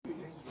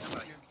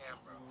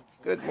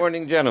Good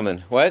morning,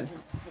 gentlemen. What?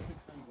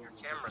 Your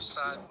camera's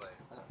sideways.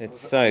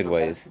 It's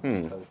sideways.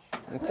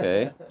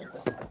 Okay.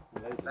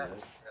 Now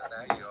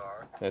you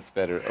are. That's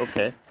better.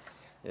 Okay.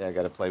 Yeah, I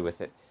got to play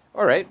with it.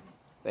 All right.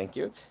 Thank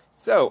you.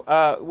 So,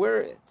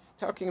 we're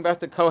talking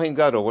about the Kohen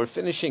Gadol. We're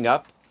finishing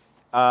up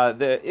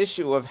the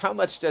issue of how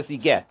much does he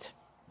get?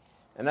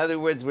 In other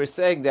words, we're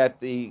saying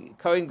that the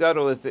Kohen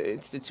Gadol is the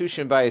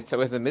institution by itself.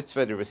 We have a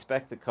mitzvah to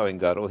respect the Kohen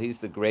Gadol. He's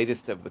the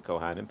greatest of the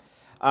Kohanim.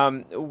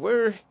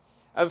 We're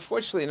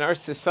unfortunately in our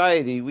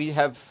society we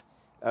have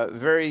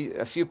very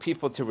a few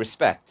people to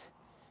respect,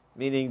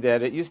 meaning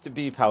that it used to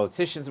be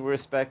politicians were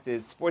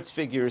respected, sports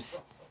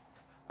figures.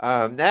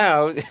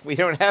 Now we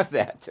don't have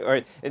that,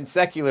 or in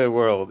secular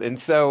world, and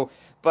so.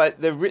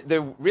 But the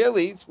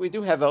really we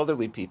do have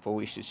elderly people.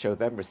 We should show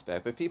them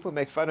respect. But people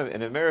make fun of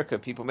in America.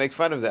 People make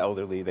fun of the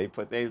elderly. They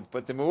put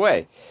them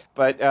away.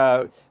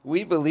 But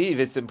we believe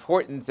it's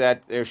important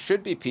that there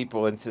should be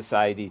people in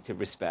society to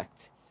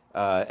respect.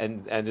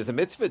 And there's a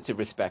mitzvah to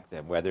respect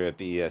them, whether it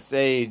be a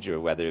sage or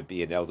whether it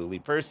be an elderly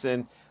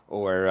person.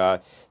 Or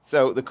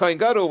so the Kohen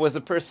Gadol was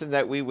a person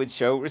that we would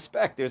show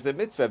respect. There's a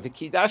mitzvah,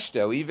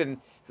 v'kidashto.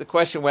 Even the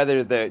question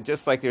whether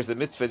just like there's a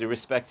mitzvah to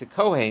respect a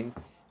Kohen.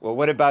 Well,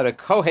 what about a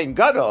Kohen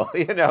Gadol?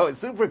 A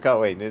super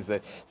Kohen is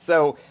it?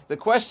 So the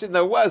question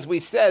though was, we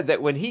said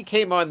that when he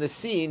came on the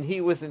scene,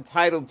 he was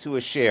entitled to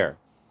a share.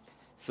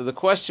 So the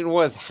question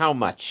was, how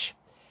much?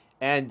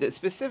 And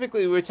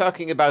specifically, we were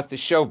talking about the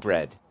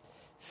showbread.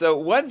 So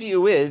one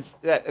view is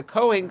that a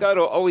Kohen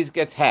Gadol always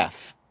gets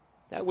half.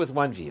 That was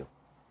one view.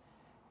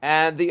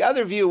 And the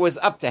other view was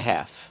up to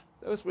half.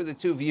 Those were the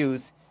two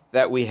views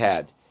that we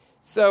had.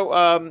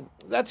 So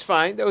that's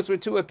fine. Those were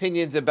two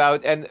opinions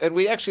about, and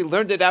we actually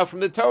learned it out from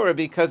the Torah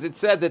because it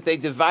said that they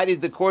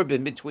divided the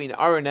korban between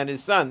Aaron and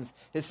his sons.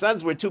 His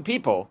sons were two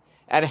people,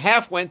 and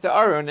half went to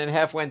Aaron and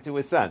half went to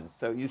his sons.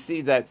 So you see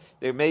that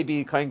there may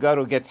be Kohen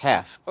Gadol gets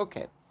half.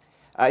 Okay.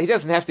 He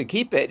doesn't have to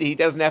keep it. He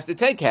doesn't have to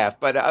take half.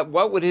 But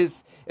what would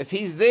if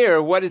he's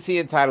there, what is he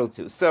entitled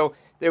to? So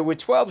there were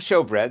 12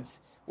 showbreads.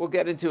 We'll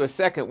get into a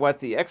second what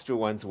the extra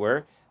ones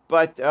were.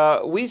 But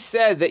we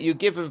said that you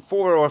give him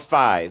 4 or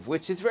 5,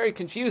 which is very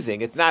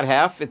confusing. It's not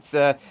half,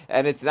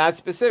 and it's not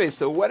specific.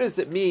 So what does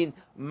it mean,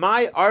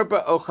 my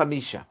arba o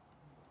chamisha?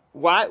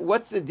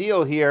 What's the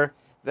deal here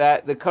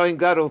that the Kohen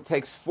Gadol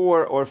takes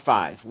 4 or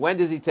 5? When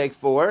does he take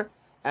 4,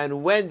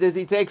 and when does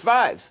he take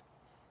 5?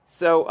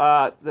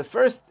 So the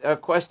first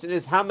question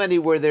is, how many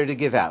were there to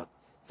give out?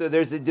 So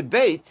there's a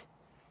debate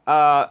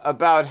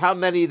about how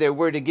many there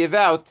were to give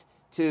out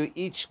to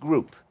each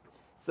group.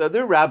 So the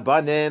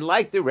Rabbanan,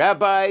 like the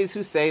rabbis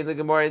who say in the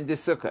Gemara in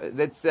Sukkah,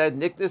 that said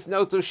Niknas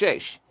Noto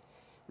Shesh.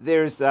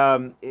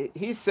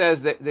 He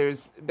says that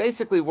there's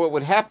basically what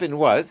would happen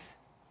was,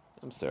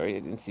 I'm sorry, I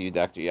didn't see you,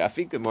 Dr.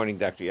 Yafi. Good morning,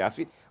 Dr.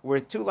 Yafi. We're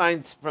 2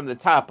 lines from the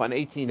top on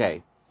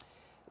 18a.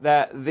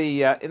 That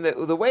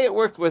the way it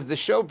worked was the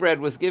showbread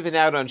was given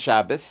out on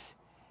Shabbos,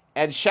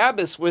 and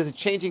Shabbos was a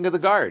changing of the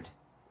guard.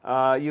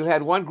 You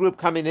had one group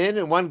coming in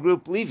and one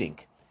group leaving,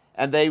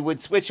 and they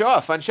would switch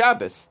off on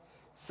Shabbos.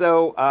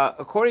 So,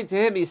 according to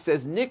him, he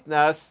says,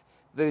 Niknas,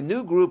 the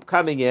new group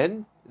coming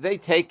in, they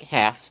take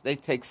half. They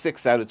take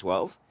 6 out of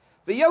 12.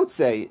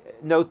 V'yotze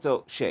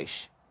noto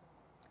shesh.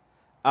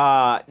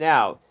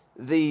 Now,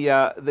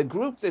 the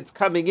group that's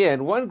coming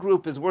in, one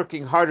group is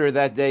working harder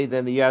that day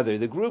than the other.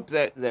 The group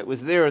that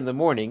was there in the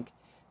morning,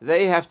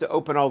 they have to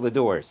open all the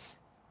doors.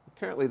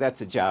 Apparently that's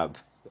a job,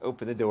 to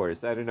open the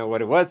doors. I don't know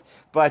what it was.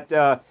 But,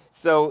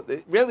 so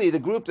really the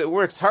group that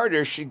works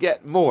harder should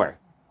get more.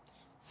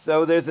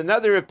 So there's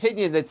another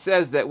opinion that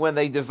says that when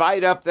they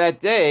divide up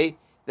that day,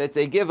 that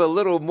they give a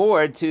little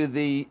more to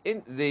the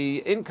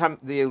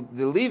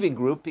leaving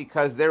group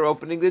because they're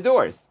opening the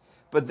doors.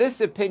 But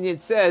this opinion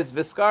says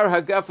Viskar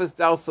Hagafas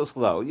Dal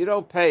Soslo. You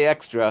don't pay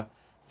extra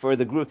for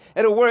the group.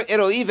 It'll work.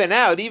 It'll even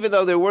out. Even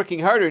though they're working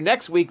harder,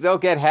 next week they'll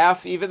get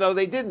half, even though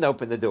they didn't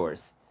open the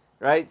doors.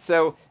 Right?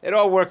 So it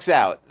all works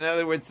out. In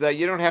other words,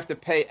 you don't have to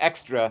pay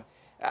extra.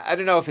 I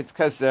don't know if it's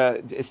because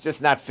it's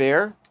just not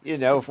fair.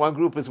 If one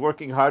group is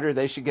working harder,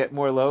 they should get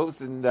more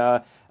loaves, and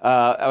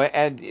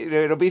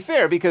it'll be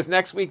fair because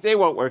next week they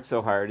won't work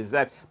so hard.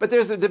 But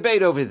there's a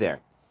debate over there.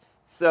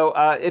 So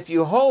if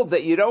you hold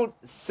that you don't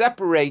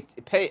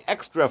pay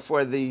extra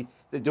for the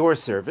door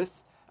service,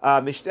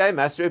 mishtei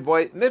master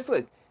boy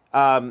miflik.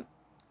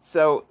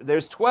 So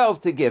there's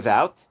 12 to give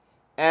out,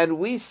 and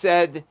we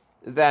said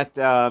that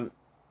then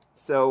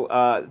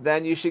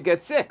you should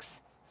get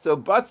 6. So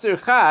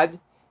batzer chad.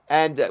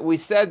 And we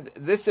said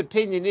this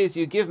opinion is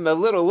you give him a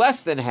little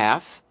less than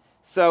half.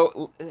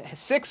 So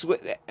 6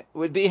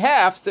 would be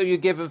half, so you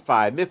give him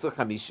 5. Mifla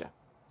chamisha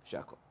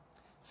shekel.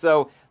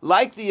 So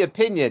like the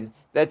opinion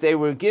that they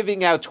were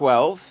giving out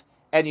 12,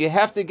 and you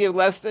have to give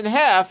less than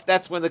half,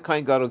 that's when the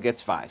Kohen Gadol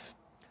gets 5.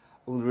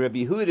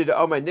 Rabbi Yehuda to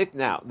Omar Nick.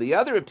 Now, the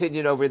other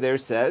opinion over there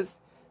says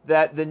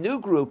that the new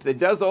group that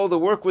does all the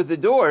work with the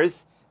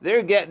doors,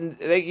 you got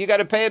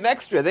to pay them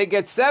extra. They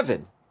get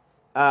 7.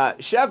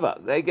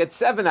 Sheva, they get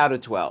 7 out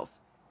of 12.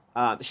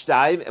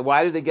 Shtaim,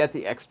 why do they get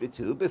the extra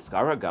 2?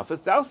 Biskar hagafas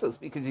dausos,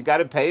 because you got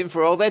to pay him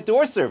for all that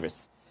door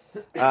service.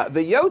 The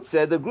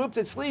Yotze, the group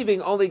that's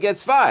leaving, only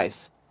gets 5.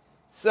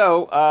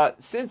 So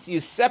since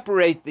you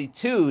separate the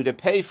 2 to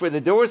pay for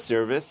the door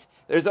service,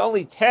 there's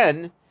only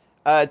 10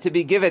 to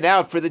be given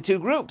out for the 2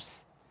 groups.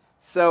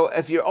 So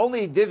if you're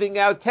only divvying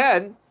out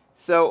 10,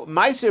 so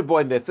Meiser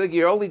boy miflig,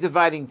 you're only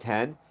dividing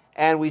 10.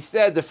 And we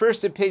said the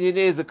first opinion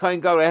is the Kohen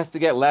Gadol has to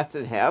get less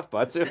than half.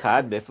 Batzer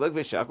chad miflig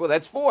v'shakol,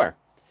 that's 4.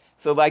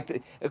 So,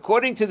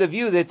 according to the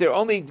view that they're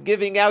only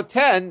giving out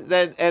 10,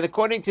 then, and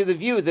according to the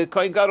view that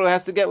Kohen Gadol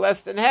has to get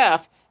less than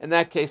half, in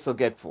that case, he'll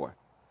get 4.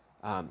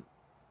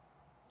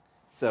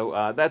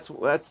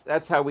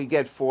 That's how we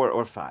get 4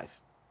 or 5.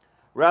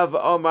 Rav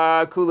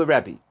Omar Kula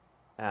Rebbe.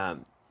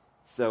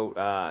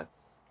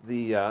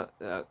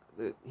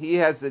 He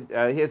has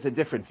a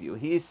different view.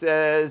 He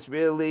says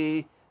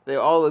really they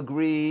all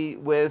agree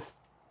with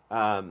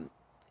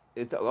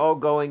it's all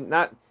going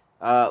not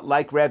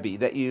like Rebbe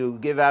that you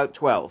give out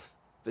 12.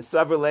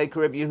 V'savar leik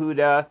Rebbe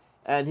Yehuda,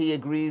 and he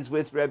agrees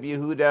with Rebbe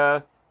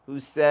Yehuda,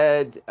 who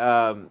said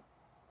let's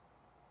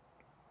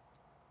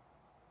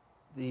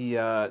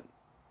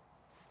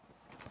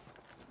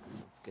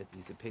get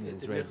these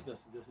opinions right.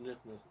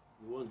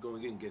 The one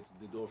going in gets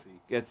the door fee.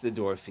 Gets the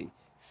door fee.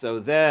 So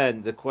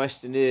then the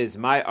question is,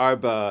 my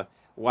arba,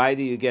 why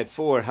do you get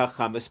 4?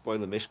 Hachamas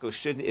spoiler mishko.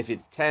 Shouldn't, if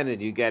it's 10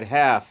 and you get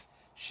half,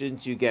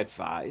 shouldn't you get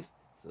 5?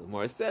 So the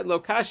Gemara said, Lo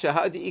kasha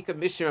ha'di'ika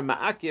mishra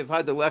ma'akiv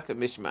ha'daleka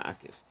mish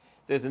ma'akiv.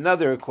 There's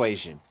another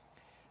equation.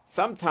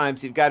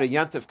 Sometimes you've got a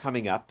yontif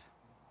coming up,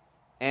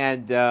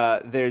 and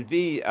there'd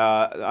be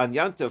on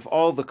yontif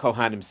all the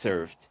kohanim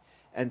served,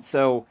 and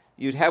so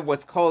you'd have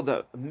what's called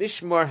a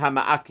mishmor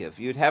hama'akiv.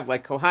 You'd have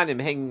like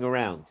kohanim hanging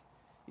around.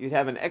 You'd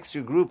have an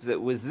extra group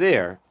that was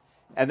there,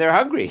 and they're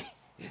hungry.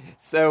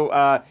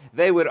 So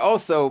they would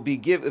also be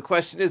given. The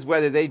question is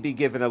whether they'd be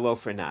given a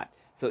loaf or not.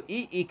 So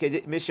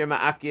mishmor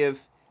ma'akiv.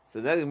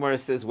 So then the Gemara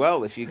says,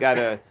 well, if you got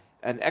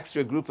an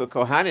extra group of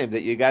kohanim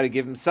that you got to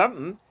give them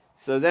something,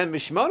 so then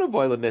mishmona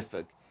boila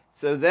mifag.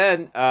 So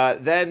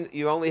then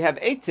you only have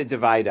 8 to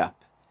divide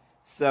up.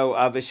 So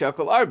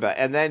v'shakol arba,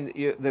 and then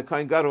the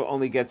kohen gadol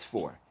only gets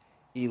 4.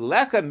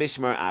 Ileka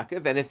mishmar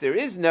akiv, and if there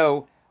is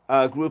no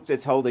group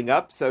that's holding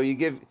up, so you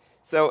give.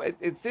 So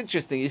it's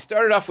interesting. You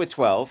started off with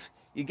 12.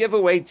 You give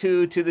away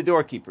 2 to the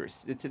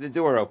doorkeepers, to the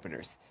door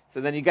openers.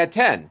 So then you got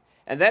 10.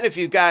 And then if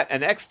you've got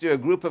an extra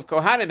group of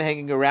kohanim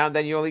hanging around,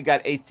 then you only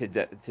got 8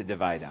 to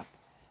divide up.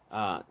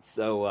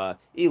 Ileka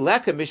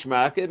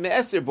mishmar akiv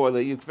me'eser boiler,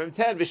 you from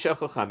 10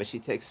 v'shachol chamish, he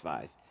takes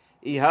 5.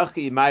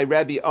 Ihachi my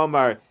Rebbe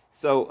Omar.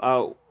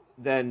 So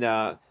then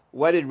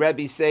what did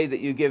Rebbe say that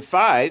you give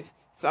 5?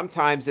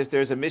 Sometimes if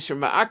there's a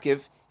mishmar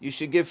ma'akiv, you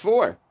should give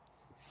 4.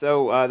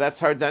 So that's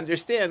hard to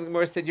understand. The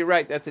Gemara said, you're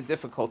right, that's a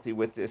difficulty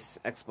with this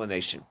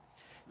explanation.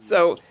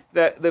 So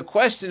the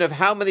question of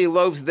how many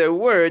loaves there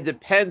were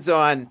depends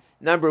on,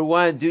 number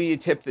 1, do you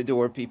tip the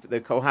door people, the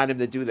kohanim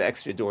that do the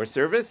extra door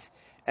service?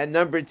 And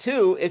number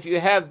 2, if you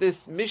have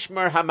this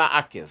mishmar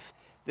hama'akiv,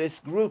 this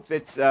group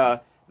that's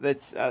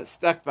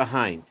stuck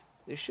behind.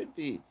 There should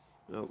be,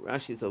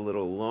 Rashi's a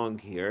little long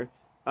here.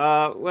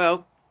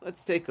 Well,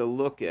 let's take a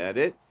look at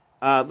it.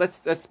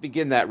 Let's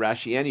begin that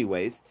Rashi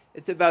anyways.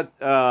 It's about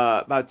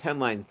 10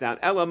 lines down.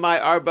 Elamai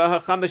arba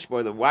hachamish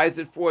boiler. Why is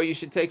it 4? You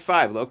should take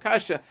 5. Lo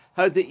kasha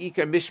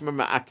ha'de'ikar mishmar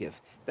ma'akiv.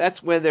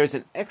 That's when there's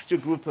an extra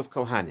group of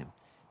kohanim.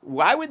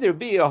 Why would there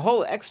be a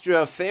whole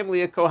extra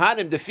family of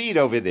kohanim to feed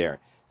over there?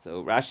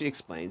 So Rashi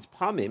explains,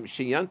 Pamim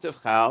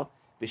sheyantav chal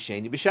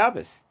b'sheni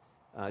b'Shabbos,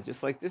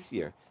 just like this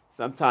year.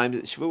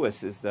 Sometimes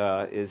Shavuos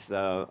is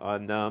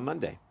on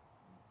Monday.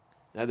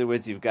 In other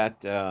words, you've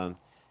got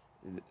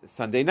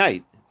Sunday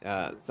night.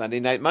 Sunday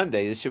night,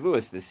 Monday is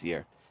Shavuos this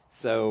year.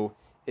 So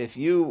if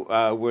you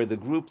were the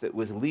group that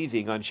was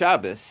leaving on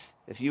Shabbos,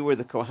 if you were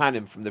the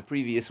kohanim from the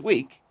previous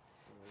week,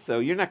 so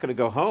you're not going to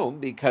go home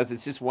because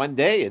it's just one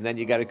day and then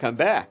you got to come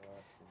back.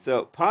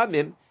 So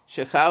Pamim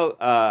shechal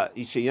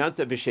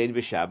ishayanta b'shein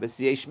b'Shabbos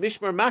yesh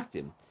mishmar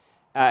makdim,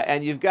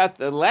 and you've got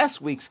the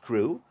last week's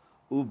crew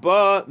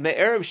uba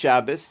me'erev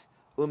Shabbos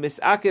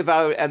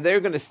umisakev, and they're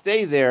going to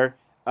stay there.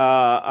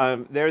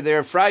 They're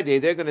there Friday.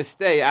 They're going to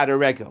stay at a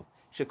regel.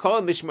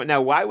 Shekol mishmar.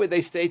 Now, why would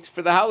they stay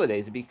for the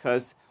holidays?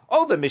 Because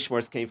all the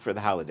mishmars came for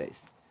the holidays.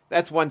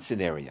 That's one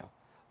scenario.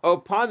 O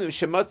pamim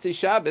shemotzi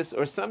Shabbos,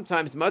 or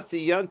sometimes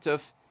matzi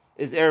yontif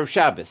is erev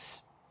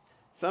Shabbos.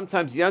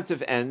 Sometimes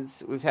yontif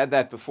ends. We've had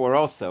that before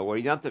also, where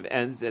yontif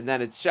ends and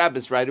then it's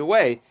Shabbos right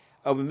away.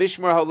 O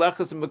mishmar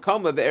holechas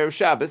mekoma be'erev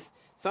Shabbos.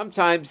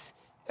 Sometimes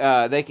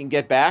they can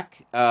get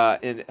back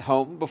in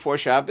home before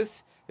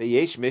Shabbos.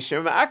 Yesh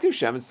mishmar ma'akiv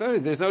Shabbos.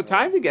 There's no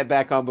time to get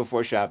back home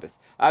before Shabbos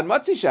on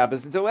Matzi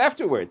Shabbos until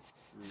afterwards.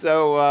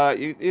 So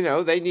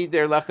they need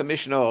their lechem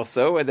mishnah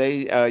also, and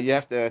you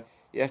have to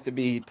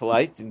be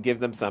polite and give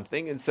them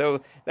something. And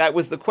so that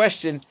was the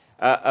question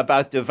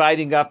about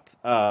dividing up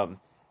the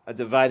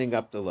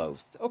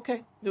loaves.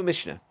 Okay, new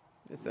mishnah.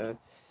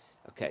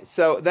 Okay,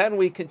 so then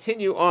we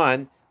continue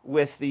on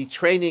with the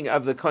training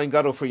of the Kohen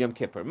Gadol for Yom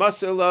Kippur.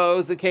 Masur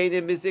lo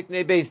zakenim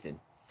miziknei beis din.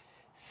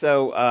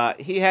 So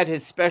he had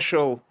his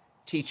special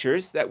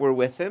teachers that were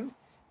with him,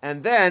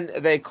 and then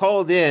they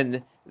called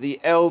in the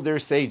elder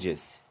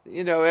sages.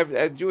 You know,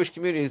 Jewish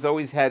communities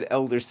always had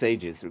elder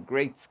sages,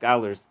 great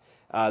scholars.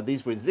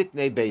 These were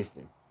Ziknei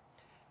Bezdin.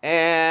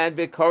 And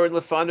Bikorin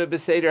Lefanu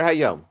Beseder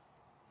Hayom.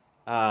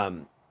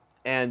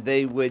 And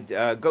they would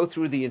go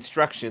through the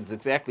instructions,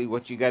 exactly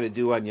what you got to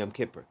do on Yom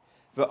Kippur.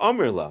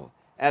 V'omerlo,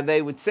 and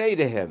they would say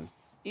to him,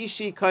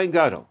 Ishi Kohen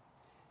Gadol.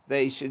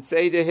 They should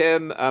say to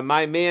him,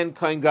 my man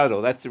Kohen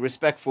Gadol. That's a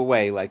respectful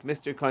way, like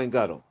Mr. Kohen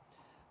Gadol.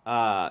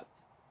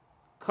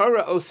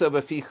 Kara Osa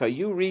Baficha,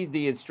 you read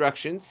the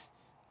instructions.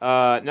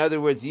 In other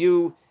words,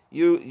 you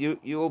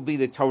will be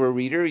the Torah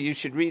reader. You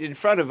should read in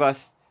front of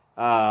us.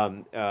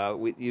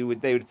 They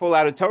would pull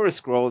out a Torah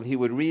scroll and he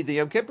would read the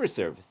Yom Kippur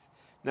service.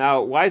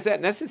 Now, why is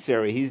that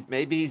necessary?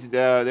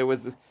 There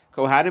was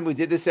Kohanim who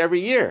did this every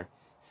year.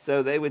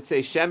 So they would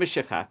say, Shema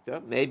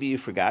Shechakta, maybe you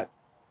forgot.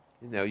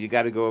 You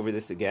got to go over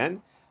this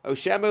again. O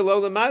Shema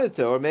Lo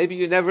Lamadata, or maybe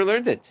you never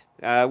learned it.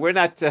 We're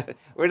not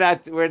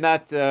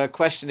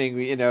questioning,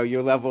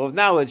 your level of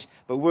knowledge,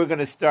 but we're going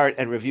to start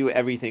and review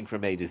everything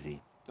from A to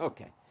Z.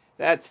 Okay.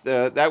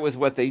 That was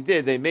what they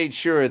did. They made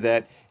sure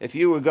that if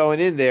you were going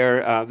in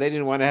there, they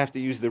didn't want to have to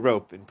use the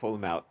rope and pull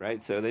him out,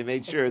 right? So they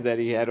made sure that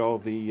he had all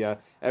the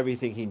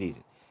everything he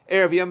needed.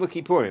 Erev Yom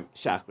Kippurim,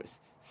 Shachris.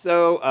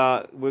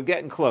 So we're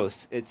getting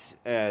close. It's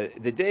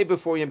the day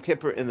before Yom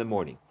Kippur in the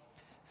morning.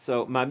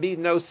 So Mamid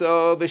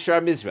Noso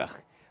B'Shar Mizrach.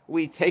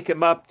 We take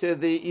him up to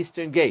the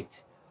eastern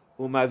gate,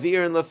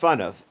 Umavir and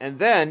Lefanov, and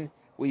then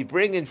we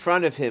bring in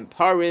front of him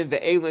Parim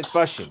ve'elin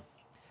Kvashim.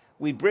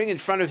 We bring in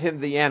front of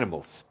him the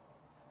animals.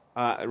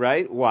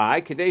 Right?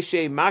 Why?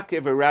 Kadeshe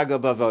makiv raga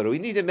bavodo. We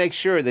need to make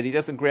sure that he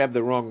doesn't grab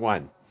the wrong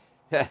one.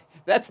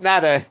 That's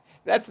not a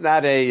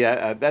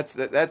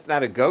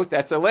goat.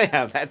 That's a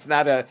lamb.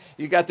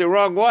 You got the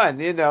wrong one.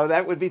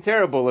 That would be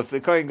terrible if the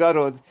Kohen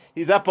Gadol,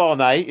 he's up all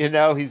night.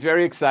 He's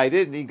very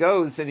excited and he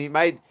goes and he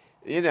might.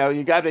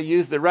 You got to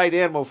use the right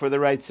animal for the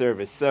right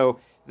service. So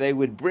they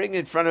would bring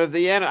in front of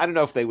the animal. I don't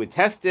know if they would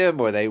test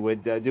him or they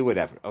would do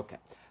whatever. Okay.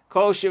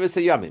 Kol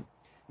Shivas Hayamim.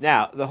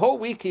 Now, the whole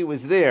week he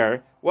was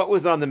there, what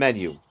was on the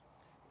menu?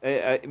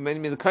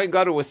 The Kohen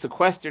Gadol was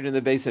sequestered in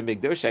the Beis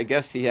HaMikdash. I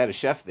guess he had a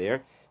chef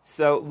there.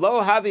 So,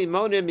 Lo Havi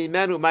Monim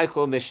Mimenu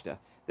Michael Mishta.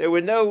 There were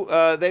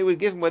no, they would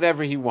give him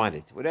whatever he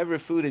wanted. Whatever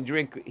food and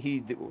drink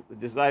he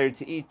desired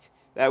to eat,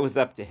 that was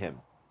up to him.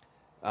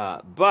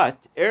 But,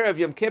 Erev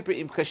Yom Kippur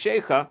Im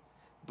Kashecha,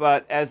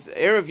 but as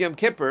Erev Yom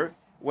Kippur,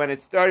 when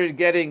it started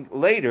getting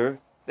later,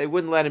 they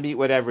wouldn't let him eat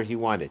whatever he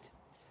wanted.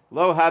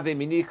 Lo Havi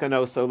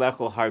Minichano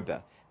Solechel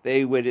Harba.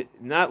 They would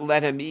not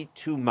let him eat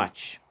too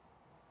much.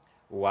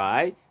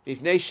 Why?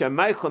 Because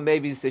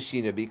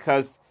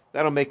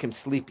that'll make him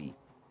sleepy.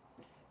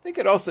 I think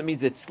it also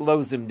means it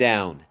slows him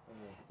down.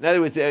 In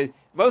other words,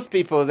 most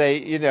people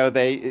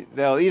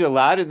they'll eat a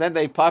lot and then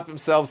they plop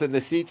themselves in the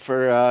seat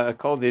for a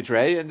kol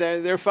nidre and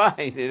they're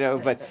fine.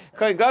 But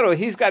Kohen Gadol,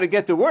 he's got to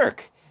get to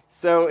work.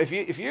 So if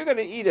you're going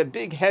to eat a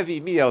big heavy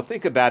meal,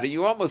 think about it.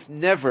 You almost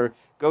never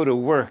go to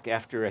work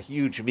after a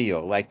huge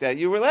meal like that.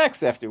 You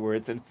relax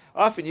afterwards, and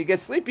often you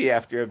get sleepy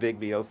after a big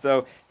meal.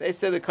 So they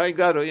said the Kohen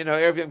Gadol,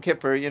 Erev Yom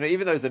Kippur,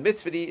 even though it's a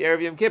mitzvah to eat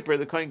Erev Yom Kippur,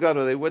 the Kohen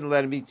Gadol, they wouldn't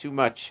let him eat too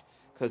much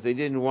because they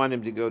didn't want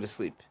him to go to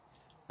sleep.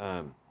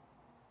 Okay.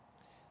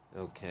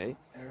 Erev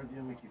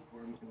Yom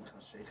Kippur means the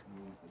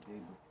day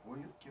before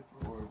Yom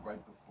Kippur or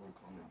right before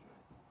Kol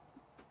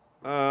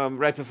Nidre?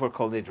 Right before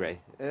Kol Nidre,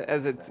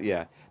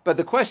 yeah. But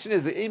the question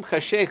is, Im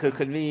Chashecha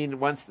could mean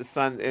once the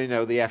sun,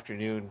 the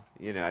afternoon.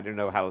 I don't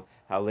know how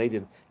late.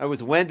 In other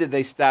words, when did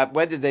they stop?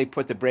 When did they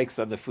put the brakes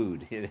on the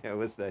food?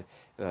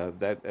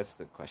 That's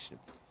the question.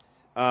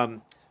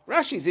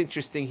 Rashi's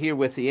interesting here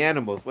with the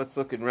animals. Let's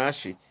look in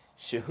Rashi.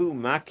 Shehu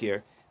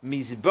Makir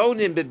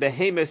Mizbonim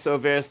bebehemes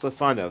overes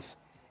lefanov.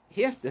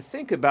 He has to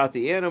think about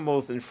the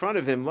animals in front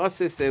of him.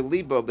 Lasis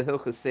libo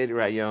behilchos seder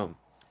hayom.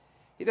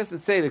 He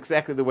doesn't say it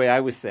exactly the way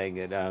I was saying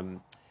it.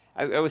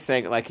 I was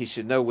saying it like he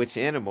should know which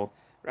animal.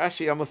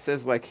 Rashi almost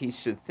says like he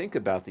should think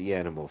about the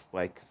animals,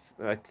 like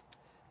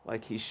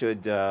he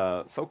should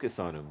focus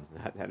on them.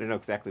 I don't know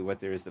exactly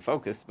what there is to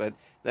focus, but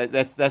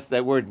that's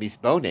that word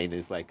misbonen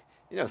is like,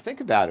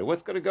 think about it.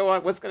 What's going to go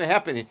on? What's going to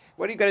happen?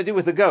 What are you going to do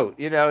with the goat?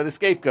 The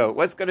scapegoat.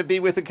 What's going to be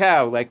with the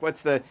cow? Like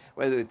what's the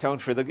tone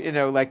for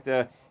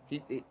the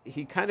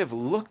he kind of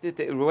looked at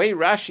the way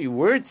Rashi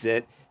words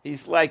it.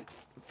 He's like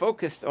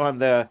focused on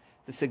the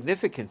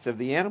significance of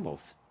the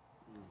animals.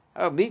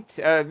 Oh, meet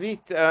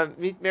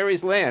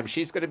Mary's lamb.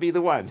 She's going to be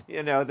the one.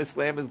 This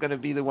lamb is going to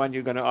be the one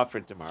you're going to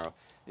offer tomorrow.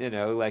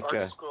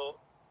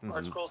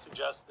 Art Scroll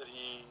suggests that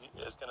he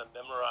is going to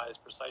memorize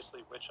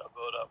precisely which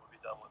avoda would be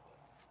done with it.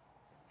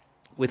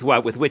 With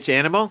what? With which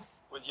animal?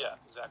 Yeah,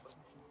 exactly.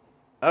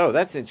 Oh,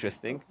 that's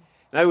interesting.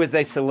 In other words,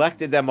 they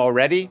selected them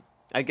already,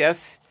 I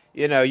guess.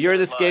 You're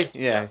the scape.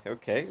 Yeah.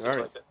 Okay. All right.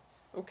 Like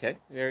okay.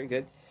 Very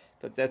good.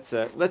 But that's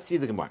let's see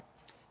the Gemara.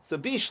 So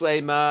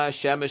Bishlema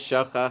Shemesh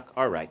Shachach.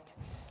 All right.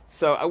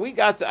 So we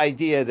got the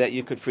idea that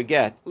you could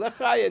forget.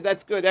 Lechaya,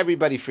 that's good.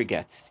 Everybody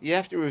forgets. You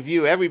have to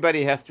review.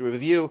 Everybody has to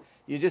review.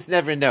 You just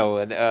never know.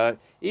 And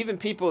even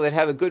people that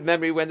have a good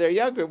memory when they're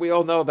younger, we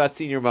all know about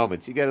senior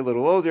moments. You get a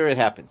little older, it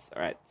happens.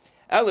 All right.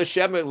 El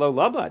Shemer lo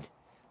lamad.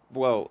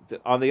 Well,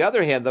 on the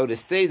other hand, though, to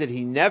say that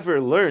he never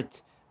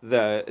learnt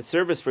the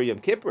service for Yom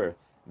Kippur,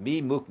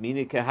 mi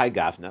mukminika hai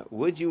gafna,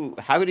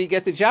 how did he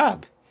get the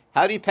job?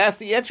 How did he pass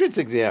the entrance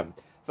exam?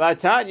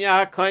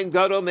 Vatanya kohen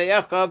gadol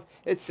me'echav.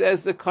 It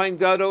says the kohen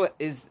gadol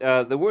is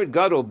the word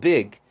gadol,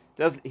 big.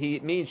 He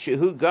means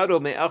shehu gadol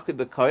me'echav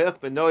b'koyach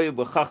b'noyu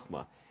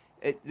b'chachma.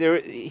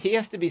 He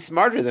has to be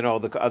smarter than all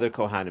the other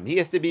kohanim. He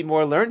has to be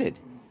more learned.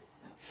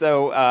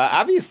 So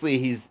obviously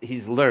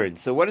he's learned.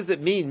 So what does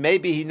it mean?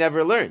 Maybe he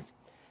never learned.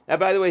 Now,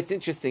 by the way, it's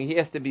interesting. He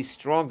has to be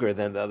stronger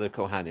than the other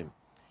kohanim.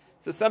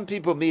 So some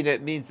people mean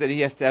it means that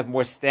he has to have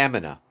more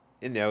stamina.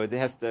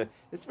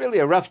 It's really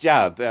a rough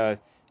job.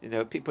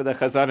 People that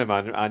chazanim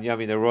on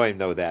Yamin Aroim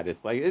know that.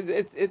 It's like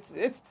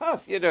it's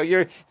tough.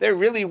 They're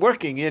really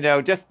working.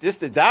 Just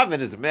the daven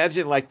is,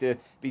 imagine like to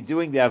be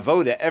doing the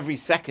avoda every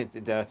second.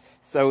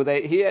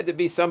 He had to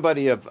be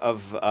somebody had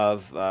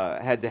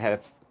to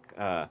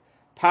have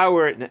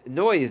power.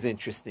 Noise is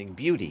interesting.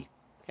 Beauty.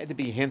 Had to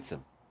be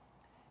handsome.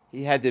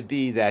 He had to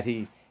be that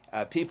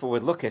people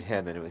would look at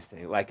him and it was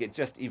like it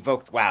just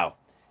evoked wow.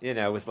 It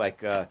was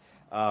like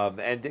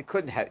and it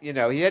couldn't have.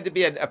 He had to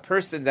be a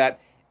person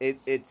that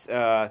it's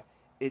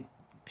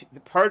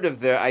part of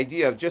the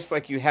idea of just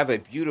like you have a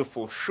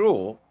beautiful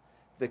shul,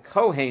 the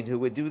kohen who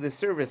would do the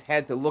service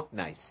had to look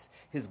nice.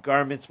 His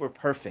garments were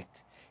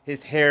perfect.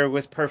 His hair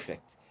was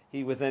perfect.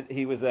 He was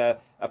a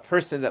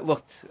person that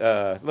looked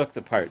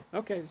the part.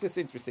 Okay, it's just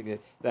interesting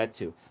that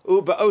too.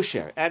 Uba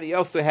Osher, and he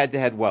also had to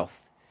have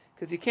wealth.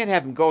 Because you can't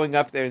have him going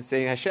up there and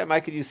saying, Hashem, I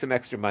could use some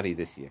extra money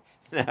this year.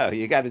 No,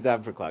 you got it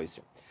done for Klal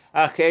Yisrael.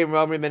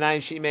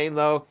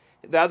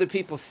 The other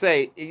people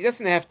say he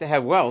doesn't have to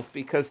have wealth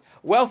because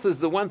wealth is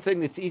the one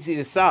thing that's easy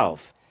to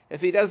solve.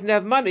 If he doesn't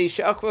have money,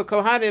 she'achva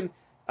kohanim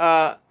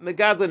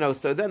megadleno.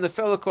 So then the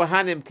fellow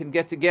kohanim can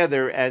get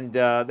together and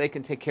they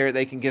can take care.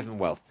 They can give him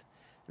wealth.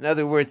 In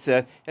other words,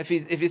 if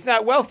he's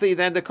not wealthy,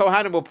 then the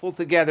kohanim will pull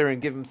together and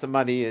give him some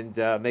money and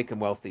make him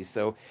wealthy.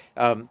 So,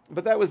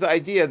 but that was the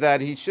idea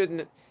that he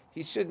shouldn't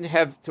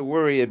have to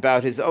worry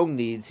about his own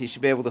needs. He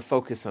should be able to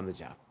focus on the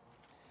job.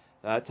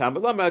 And they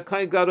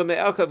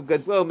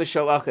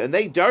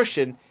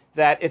darshan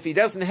that if he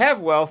doesn't have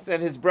wealth,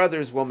 then his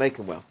brothers will make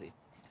him wealthy.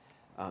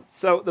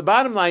 So the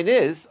bottom line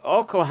is,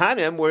 all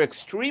Kohanim were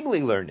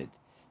extremely learned.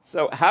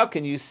 So how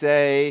can you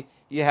say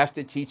you have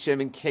to teach him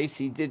in case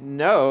he didn't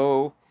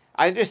know?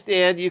 I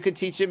understand you could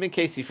teach him in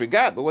case he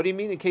forgot, but what do you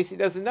mean in case he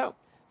doesn't know?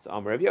 So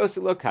Amar Rav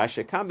Yosef lo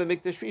kasha, kam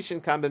b'mikdash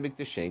rishon, kam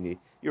b'mikdash sheni.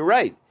 You're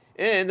right.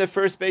 In the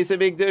first base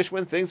of Mikdash,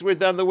 when things were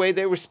done the way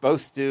they were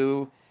supposed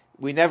to,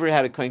 we never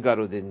had a Kohen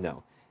Gadol who didn't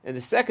know. In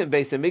the second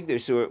base of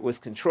Mikdash, where it was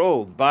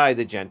controlled by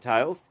the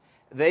Gentiles,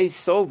 they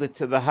sold it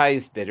to the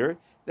highest bidder.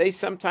 They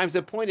sometimes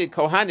appointed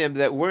Kohanim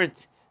that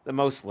weren't the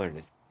most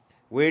learned.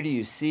 Where do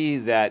you see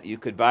that you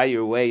could buy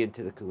your way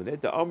into the Kuna?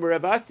 The Omer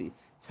Avasi,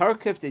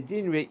 Tarkef de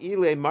Din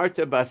Re'ile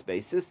Marta Bas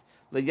Basis,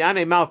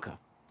 Leyane Malka.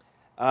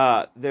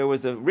 There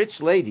was a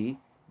rich lady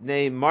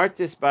named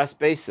Martis Bas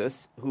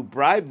Basis who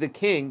bribed the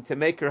king to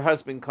make her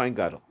husband Kohen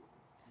Gadol.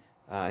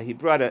 He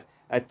brought a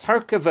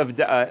tarkav of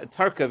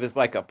tarkav is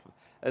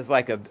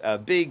like a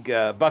big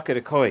bucket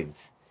of coins.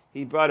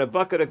 He brought a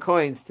bucket of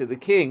coins to the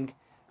king,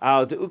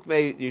 al to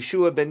ukme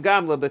Yeshua ben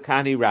Gamla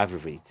bekani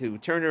Ravavi, to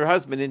turn her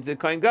husband into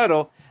Kohen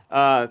Gadol.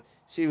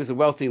 She was a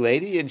wealthy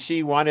lady, and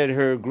she wanted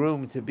her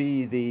groom to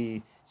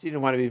be she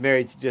didn't want to be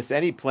married to just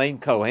any plain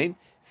Kohen.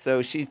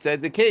 So she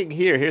said, the king,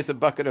 here's a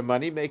bucket of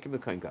money, make him a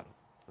Kohen Gadol.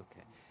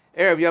 Okay.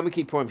 Erev Yom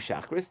Kippurim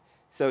Shachris.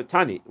 So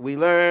Tani, we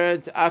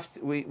learned,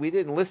 we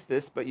didn't list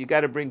this, but you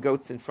got to bring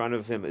goats in front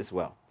of him as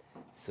well.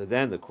 So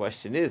then the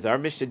question is, our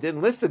Mishnah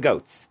didn't list the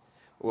goats.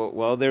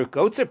 Well, their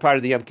goats are part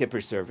of the Yom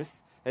Kippur service.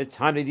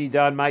 Tani di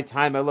done my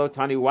time alo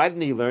Tani. Why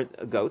didn't he learn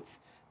goats?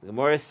 The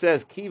Gemara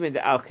says, Kivin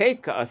de al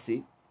chet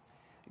ka'asi.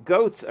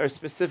 Goats are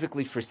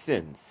specifically for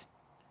sins.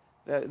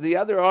 The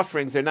other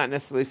offerings are not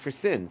necessarily for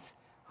sins.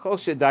 Chol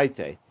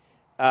shedaite.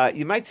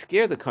 You might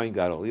scare the Kohen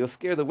Gadol. You'll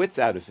scare the wits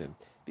out of him,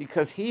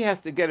 because he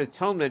has to get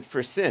atonement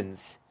for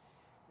sins.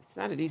 It's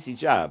not an easy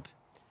job.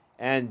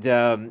 And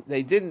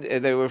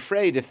they were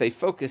afraid if they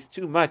focused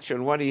too much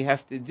on what he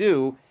has to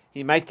do,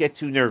 he might get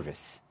too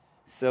nervous.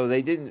 So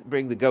they didn't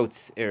bring the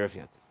goats Erev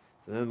Yom.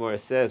 So then the Gemara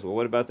says, well,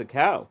 what about the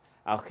cow?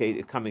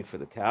 Coming for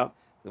the cow.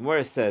 The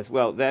Gemara says,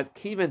 well, that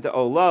kiven de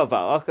olav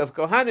alakav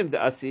kohanim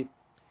de asi,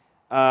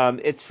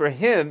 it's for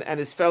him and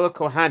his fellow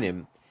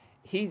kohanim.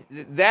 He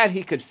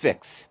could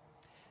fix.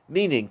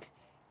 Meaning,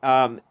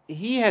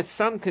 he has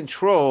some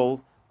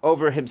control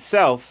over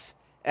himself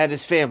and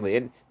his family.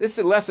 And this is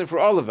a lesson for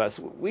all of us.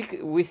 We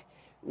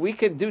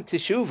can do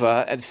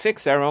teshuvah and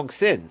fix our own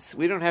sins.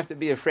 We don't have to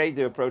be afraid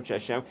to approach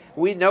Hashem.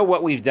 We know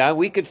what we've done.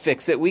 We can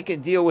fix it. We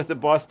can deal with the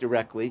boss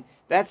directly.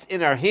 That's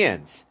in our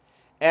hands.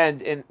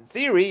 And in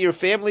theory, your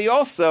family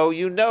also,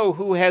 you know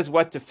who has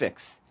what to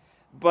fix.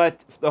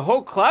 But the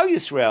whole Klal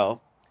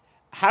Yisrael,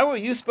 how are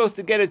you supposed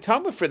to get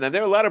atonement for them?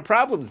 There are a lot of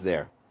problems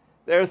there.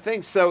 There are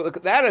things, so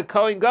that a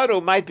Kohen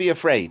Gadol might be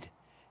afraid.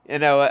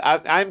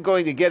 I'm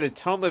going to get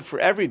atonement for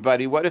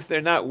everybody. What if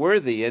they're not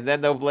worthy? And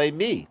then they'll blame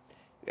me.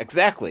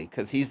 Exactly,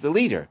 because he's the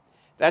leader.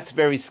 That's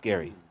very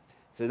scary.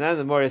 So now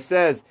the Morah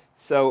says,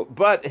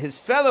 but his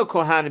fellow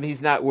Kohanim he's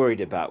not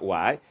worried about.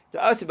 Why?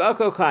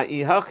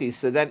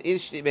 So then,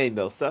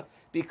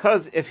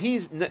 because if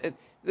he's,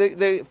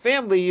 the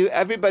family,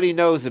 everybody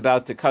knows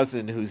about the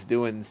cousin who's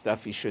doing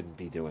stuff he shouldn't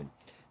be doing.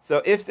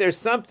 So if there's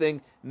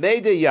something,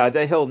 Meida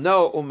Yada, he'll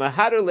know,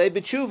 Umahar le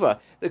b'tshuva.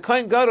 The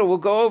Kohen Gadol will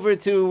go over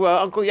to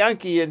Uncle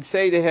Yankee and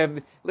say to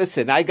him,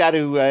 listen, I got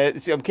to,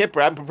 it's Yom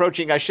Kippur, I'm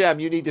approaching Hashem,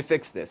 you need to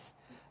fix this.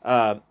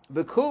 B'kul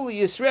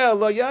Yisrael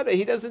lo yada,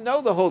 he doesn't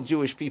know the whole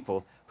Jewish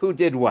people who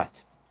did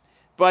what.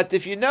 But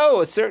if you know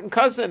a certain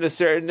cousin, a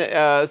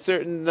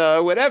certain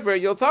whatever,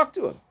 you'll talk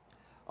to him.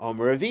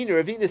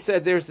 Ravina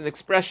said there's an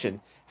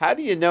expression. How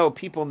do you know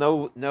people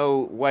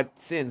know what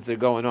sins are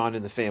going on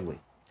in the family?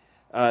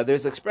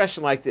 There's an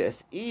expression like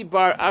this: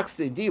 "Ibar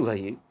aksi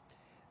dilayi."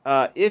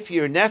 If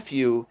your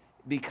nephew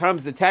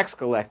becomes the tax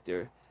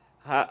collector,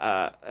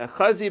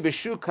 chazi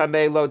b'shuk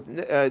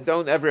kamelo,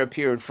 don't ever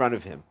appear in front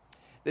of him.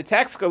 The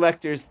tax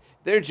collectors,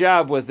 their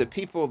job was the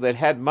people that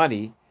had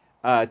money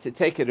to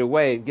take it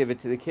away and give it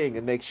to the king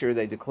and make sure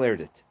they declared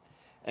it.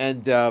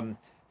 And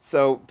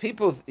so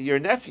your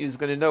nephew is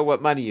going to know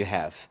what money you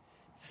have.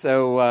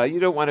 So you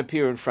don't want to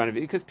appear in front of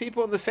it, because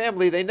people in the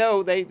family, they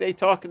know, they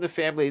talk in the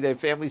family.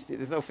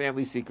 There's no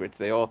family secrets.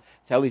 They all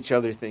tell each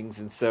other things,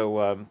 and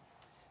so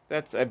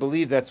I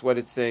believe that's what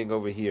it's saying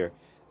over here.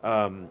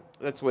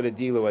 That's what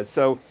Adila was.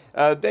 So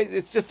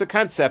it's just a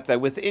concept that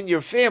within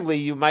your family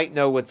you might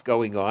know what's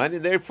going on,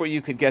 and therefore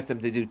you could get them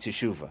to do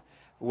teshuvah.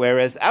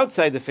 Whereas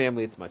outside the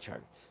family, it's much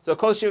harder.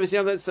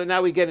 So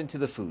now we get into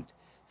the food.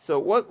 So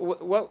what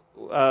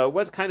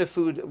kind of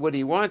food would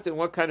he want, and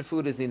what kind of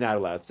food is he not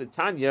allowed? So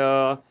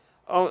Tanya,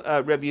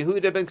 Rabbi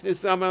Yehuda ben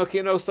Knusama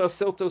Kinoso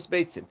Siltos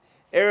Beitzim.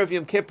 Erev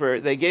Yom Kippur,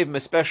 they gave him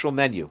a special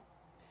menu.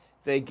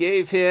 They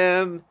gave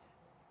him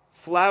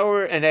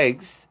flour and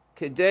eggs,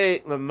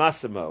 kedei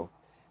lemassimo,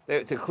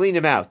 to clean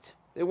him out.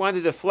 They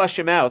wanted to flush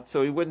him out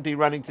so he wouldn't be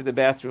running to the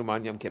bathroom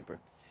on Yom Kippur.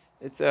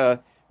 It's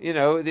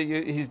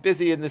he's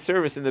busy in the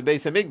service in the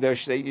Beis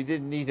Hamikdash. You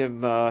didn't need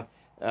him.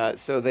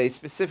 So they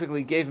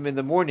specifically gave him in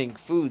the morning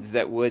foods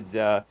that would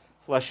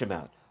flush him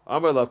out.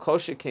 But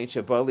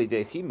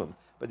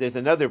there's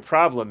another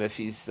problem. If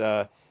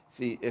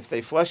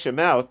they flush him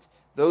out,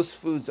 those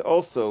foods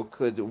also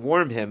could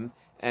warm him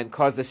and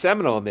cause a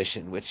seminal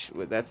emission, which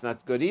that's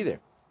not good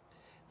either.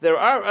 There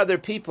are other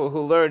people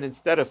who learn,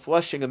 instead of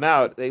flushing him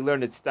out, they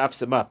learn it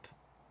stops him up.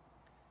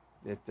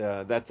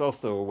 That's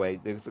also a way.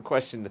 There's a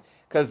question,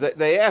 because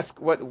they ask,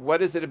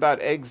 what is it about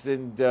eggs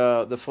and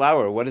the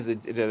flour? What is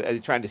it? Are they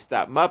trying to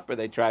stop them up? Are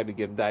they trying to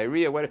give him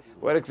diarrhea?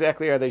 What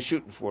exactly are they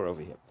shooting for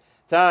over here?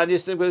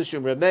 There's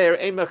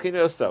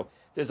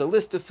a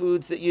list of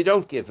foods that you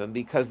don't give them,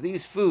 because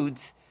these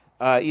foods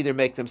either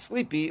make them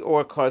sleepy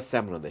or cause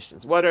seminal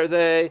emissions. What are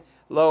they?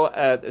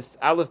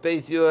 Aleph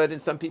Beis Yud,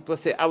 and some people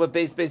say Aleph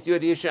Beis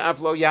Yud Yisha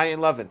Avlo Yayin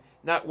Lovin,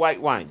 not white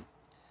wine.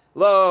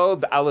 Lo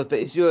Aleph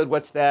Beis Yud,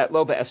 what's that?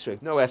 Lo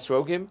Be'esrog, no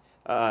esrogim,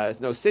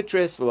 no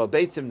citrus, v'lo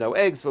beitzim, no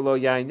eggs, v'lo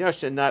yayin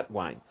yoshin, not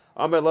wine.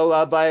 Amar lo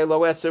la'abai, lo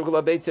esrog,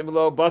 v'lo beitzim,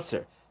 lo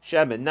basar,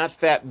 shemen, not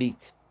fat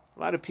meat. A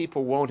lot of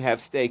people won't have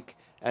steak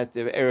at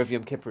the Erev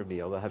Yom Kippur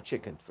meal. They'll have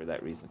chicken for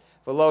that reason.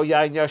 V'lo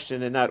yayin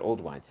yoshin, and not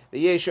old wine.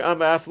 V'yesha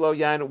amar aflo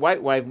yayin,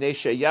 white wine,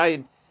 nesha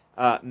yayin,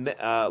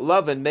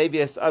 love and maybe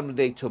it's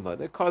unmudei tuma.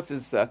 That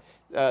causes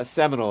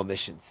seminal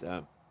emissions.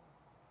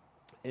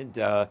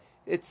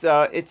 It's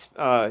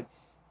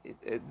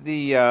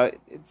the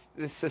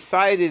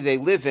society they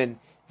live in.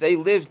 They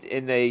lived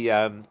in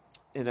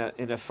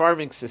a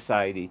farming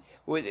society.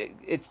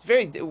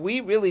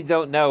 We really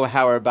don't know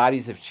how our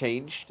bodies have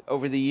changed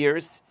over the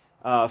years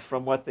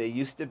from what they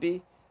used to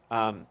be.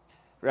 Rabbi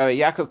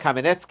Yaakov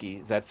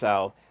Kamenetsky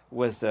Zatzal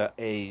was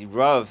a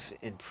Rav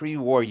in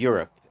pre-war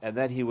Europe, and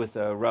then he was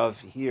a Rav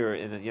here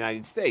in the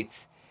United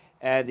States.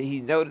 And he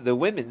noted the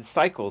women's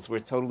cycles were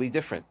totally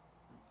different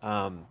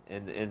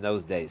in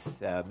those days.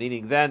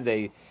 Meaning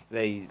then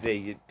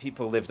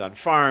people lived on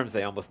farms.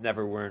 They almost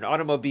never were in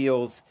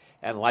automobiles,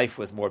 and life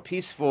was more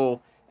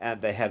peaceful,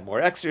 and they had more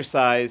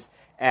exercise,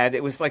 and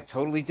it was like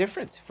totally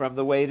different from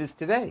the way it is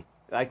today.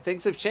 Like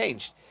things have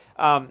changed.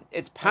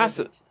 It's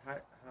possible.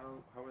 How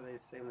were they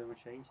saying they were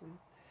changing?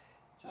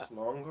 Just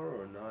longer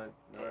or not?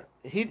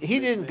 He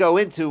didn't go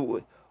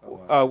into.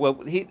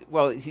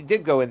 He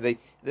did go in.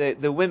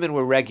 The women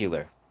were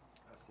regular.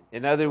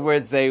 In other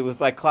words, it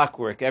was like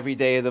clockwork every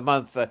day of the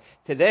month.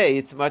 Today,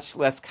 it's much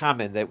less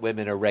common that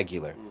women are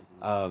regular.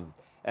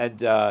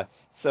 Mm-hmm.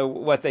 So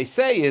what they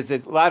say is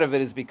that a lot of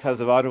it is because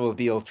of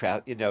automobile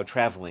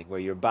traveling, where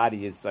your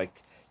body is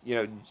like,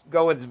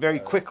 going very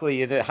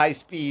quickly and at high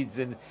speeds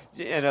and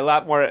a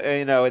lot more,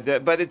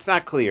 but it's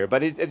not clear.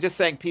 But it's just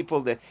saying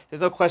people that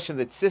there's no question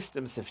that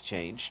systems have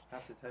changed. I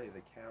have to tell you,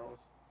 the cows,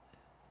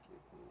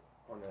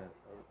 on a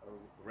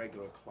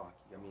regular clock.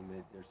 I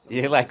mean, there's some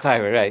You like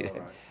climate, right? All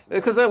right.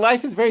 Because their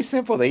life is very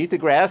simple. They eat the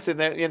grass,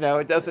 and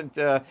it doesn't.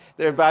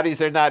 Their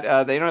bodies are not.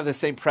 They don't have the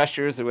same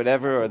pressures or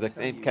whatever, or the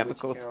Tell same you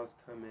chemicals. Which cows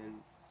come in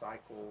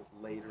cycle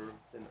later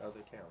than other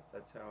cows.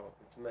 That's how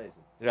it's amazing.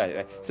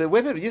 Right. So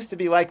women used to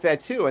be like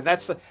that too, and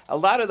that's a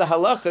lot of the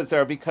halachas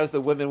are because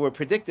the women were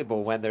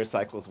predictable when their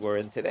cycles were,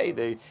 and today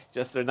they're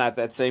not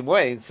that same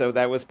way. And so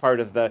that was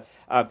part of the.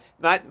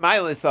 Not my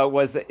only thought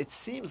was that it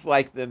seems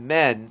like the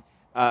men.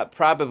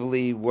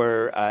 Probably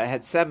were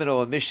had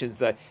seminal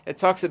emissions. It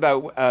talks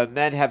about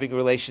men having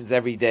relations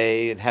every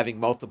day and having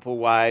multiple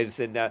wives,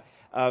 and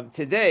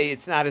today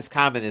it's not as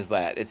common as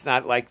that. It's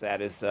not like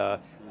that.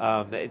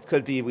 It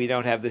could be we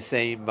don't have the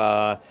same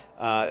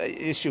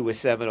issue with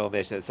seminal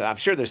emissions. I'm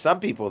sure there's some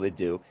people that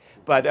do,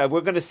 but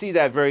we're going to see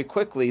that very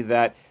quickly.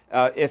 That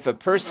if a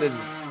person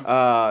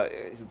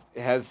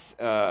has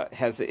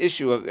the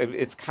issue of,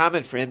 it's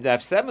common for him to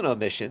have seminal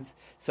emissions.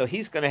 So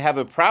he's going to have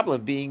a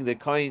problem being the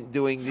Kohen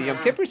doing the Yom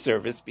Kippur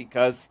service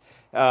because,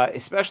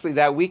 especially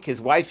that week, his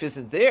wife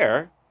isn't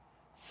there.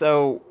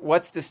 So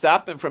what's to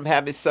stop him from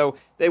having? So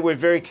they were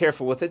very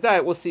careful with the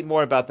diet. We'll see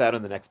more about that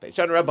on the next page.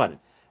 Shana Rabbanan,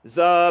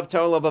 Zav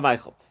Tolo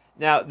B'Michael.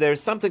 Now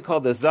there's something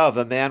called the Zav,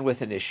 a man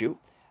with an issue,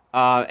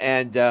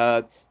 and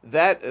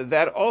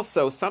that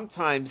also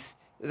sometimes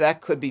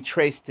that could be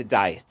traced to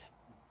diet.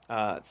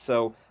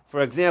 So.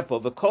 For example,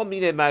 the kol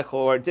mine ma'achol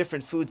or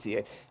different foods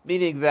here,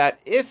 meaning that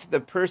if the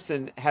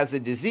person has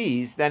a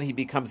disease, then he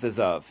becomes a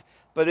zav.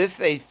 But if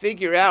they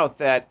figure out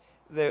that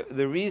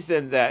the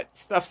reason that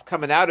stuff's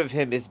coming out of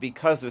him is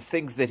because of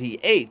things that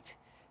he ate,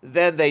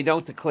 then they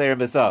don't declare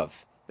him a zav.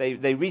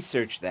 They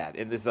research that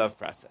in the zav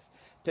process.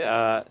 You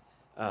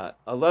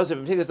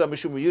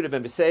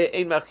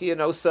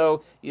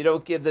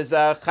don't give the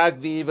zav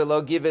chagvi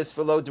velo givis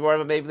velo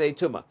dvarim mevnei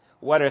tuma.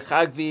 What are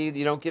chagvi?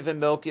 You don't give him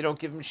milk. You don't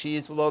give him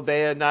cheese. Velo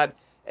beya, not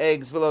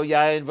eggs. Velo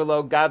yayin.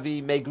 Velo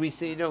gavi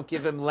megrisi. You don't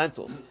give him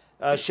lentils.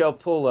 Shell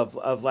pull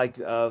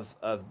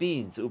of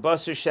beans.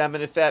 Ubasar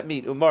shaman and fat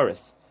meat. Umoris.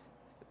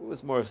 What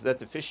was Morris? Is that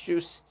the fish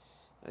juice?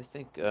 I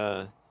think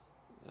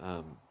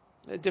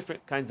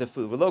different kinds of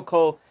food. Velo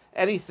kol,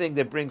 anything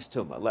that brings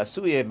tuma.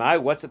 Lasuye mai.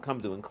 What's it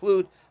come to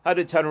include?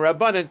 Hadatan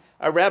rabbanan.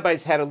 Our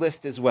rabbis had a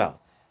list as well.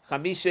 There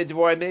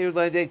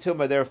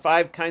are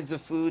 5 kinds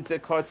of foods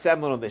that cause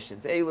seminal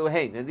emissions. Elu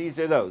hein, and these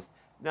are those.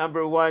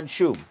 Number 1,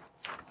 shum.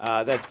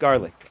 That's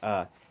garlic.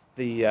 The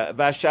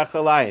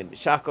vashachalayim.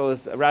 Shako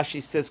is,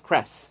 Rashi says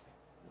cress.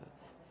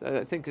 So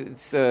I think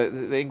it's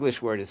the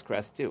English word is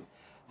cress too.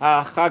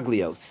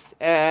 Chaglios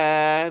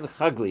and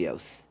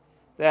chaglios.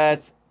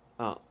 That's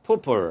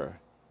pulpur.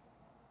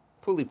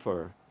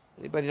 Pulipur.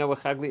 Anybody know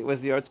what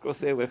what's the art scroll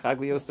say? What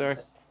chaglios are?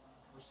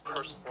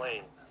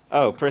 Purslane.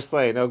 Oh,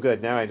 purslane. Oh,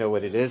 good. Now I know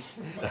what it is.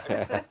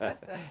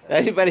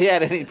 Anybody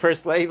had any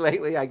purslane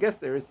lately? I guess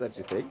there is such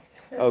a thing.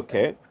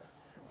 Okay.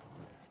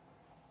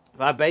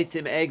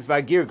 Vabeitim eggs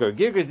by girgur.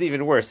 Girgur is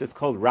even worse. It's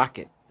called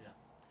rocket.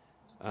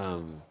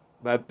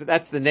 But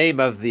that's the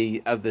name of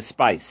the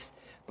spice.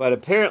 But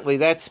apparently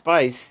that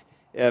spice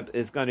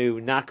is going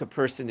to knock a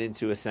person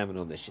into a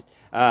seminal mission.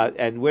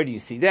 And where do you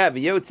see that?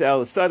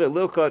 V'yotzel sada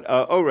lilkot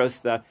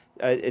orosta.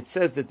 It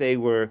says that they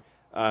were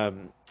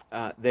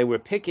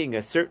picking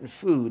a certain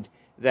food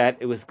that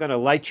it was going to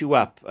light you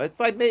up. It's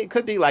like it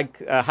could be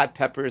like hot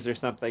peppers or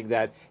something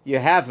that you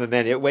have them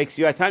and it wakes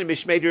you up.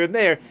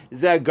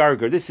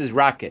 This is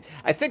rocket.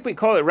 I think we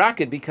call it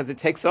rocket because it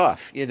takes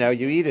off. You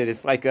eat it.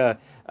 It's like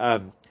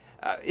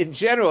in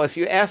general, if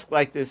you ask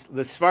like the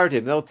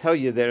Sfardim, they'll tell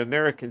you that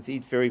Americans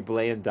eat very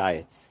bland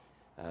diets.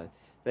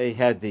 They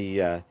had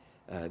the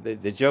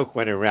joke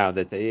went around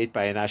that they ate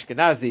by an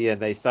Ashkenazi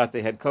and they thought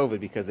they had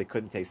COVID because they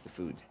couldn't taste the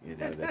food.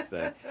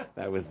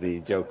 That was the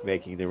joke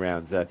making the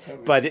rounds.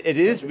 But it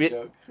is,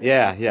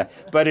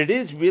 But it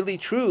is really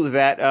true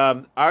that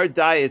our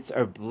diets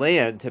are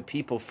bland to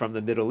people from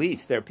the Middle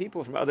East. There are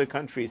people from other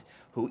countries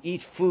who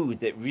eat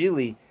food that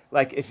really.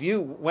 Like if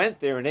you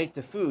went there and ate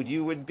the food,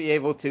 you wouldn't be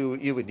able to.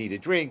 You would need a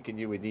drink, and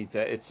you would need to.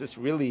 It's just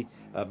really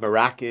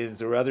Moroccans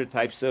or other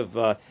types of.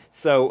 But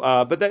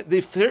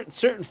the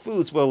certain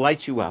foods will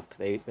light you up.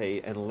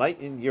 They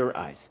enlighten your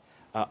eyes.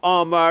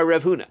 Amar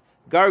Rav Huna,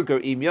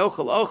 gargar im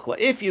yochel ochla.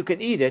 If you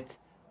can eat it,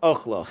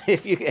 ochlo.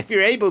 If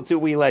you're able to,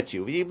 we let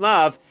you.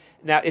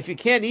 Now, if you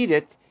can't eat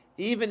it,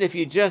 even if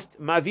you just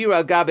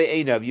mavira gabe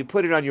einav, you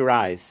put it on your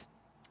eyes,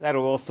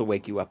 that'll also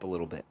wake you up a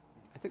little bit.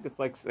 I think it's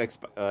like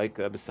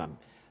some.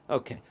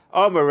 Okay.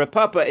 Omer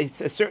Rapapa is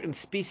a certain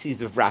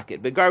species of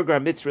rocket.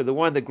 Begargar mitzvah, the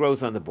one that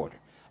grows on the border.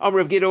 Omer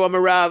Rav Gido, Omer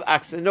Rav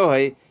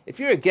Aksanoi. If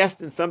you're a guest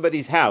in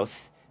somebody's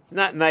house, it's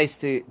not nice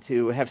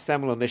to have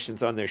seminal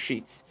emissions on their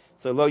sheets.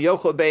 So lo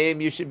yochel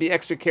beim, you should be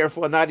extra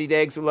careful and not eat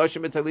eggs, and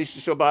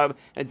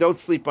don't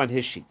sleep on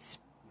his sheets.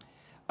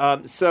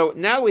 So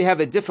now we have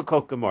a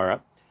difficult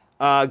Gemara.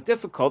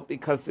 Difficult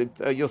because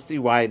you'll see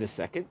why in a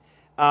second.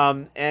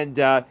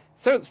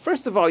 So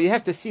first of all, you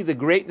have to see the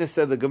greatness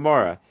of the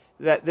Gemara.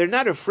 That they're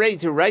not afraid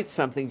to write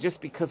something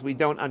just because we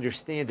don't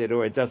understand it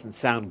or it doesn't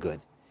sound good.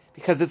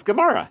 Because it's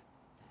Gemara.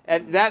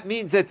 And that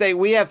means that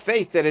we have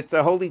faith that it's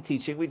a holy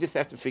teaching. We just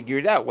have to figure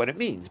it out what it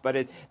means.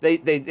 But they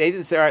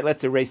didn't say, all right,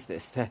 let's erase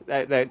this.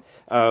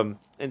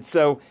 And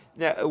so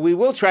now, we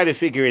will try to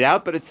figure it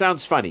out, but it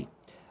sounds funny.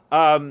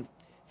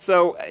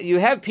 So you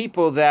have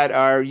people that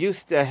are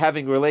used to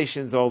having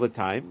relations all the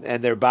time,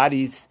 and their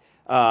bodies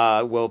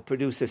will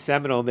produce a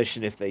seminal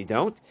emission if they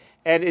don't.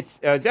 And it's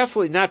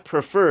definitely not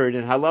preferred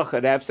in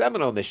halacha to have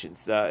seminal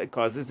emissions. It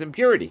causes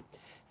impurity.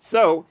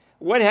 So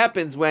what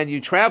happens when you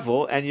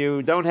travel and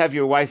you don't have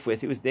your wife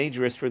with you? It's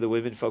dangerous for the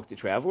women folk to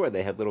travel, or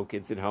they have little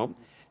kids at home.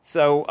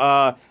 So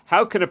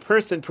how can a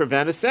person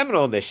prevent a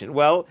seminal emission?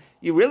 Well,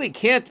 you really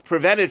can't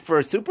prevent it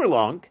for super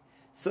long.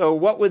 So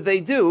what would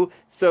they do?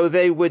 So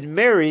they would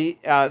marry,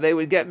 they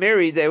would get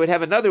married, they would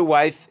have another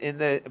wife in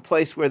the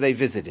place where they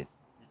visited,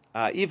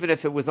 even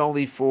if it was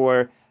only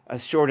for a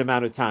short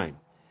amount of time.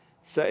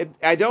 So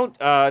I don't,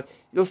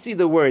 you'll see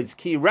the words,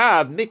 Ki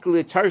Rav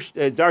Mikli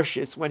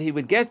Darshis, when he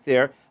would get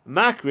there,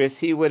 Makris,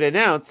 he would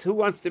announce, who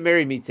wants to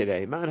marry me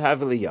today? Man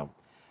Haviliyom.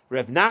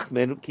 Rev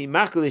Nachman, Ki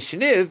Makli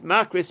Shniv,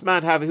 Makris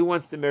Man Havi, who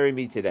wants to marry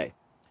me today?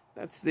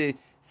 That's the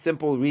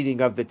simple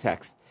reading of the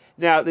text.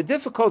 Now, the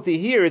difficulty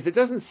here is it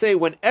doesn't say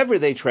whenever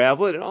they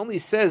travel, it only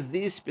says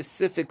these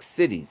specific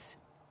cities.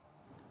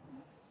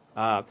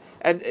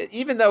 And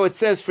even though it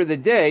says for the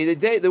day,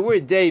 the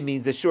word day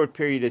means a short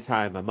period of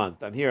time, a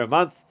month. I'm here a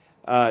month.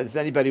 Does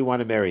anybody want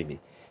to marry me?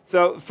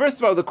 So, first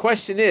of all, the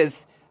question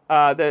is,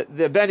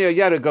 the Ben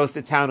Yoyada goes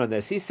to town on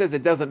this. He says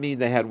it doesn't mean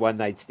they had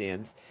one-night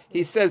stands.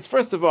 He says,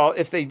 first of all,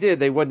 if they did,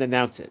 they wouldn't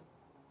announce it.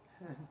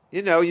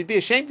 You know, you'd be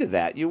ashamed of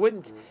that. You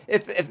wouldn't,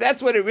 if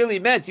that's what it really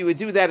meant, you would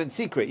do that in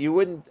secret. You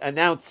wouldn't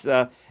announce.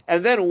 And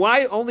then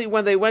why only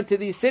when they went to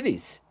these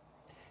cities?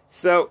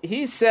 So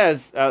he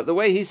says, the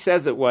way he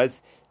says it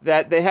was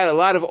that they had a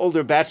lot of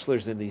older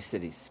bachelors in these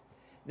cities.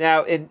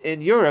 Now,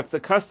 in Europe, the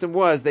custom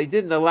was they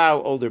didn't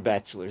allow older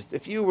bachelors.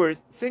 If you were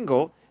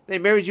single, they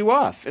married you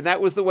off, and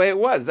that was the way it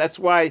was. That's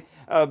why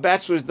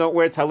bachelors don't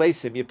wear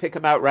talesim. You pick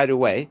them out right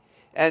away.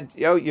 And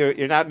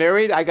you're not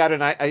married. I got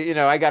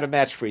a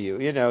match for you.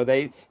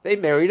 They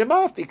married him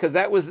off because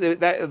that was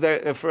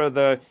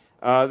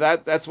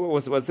that's what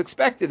was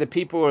expected. The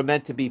people were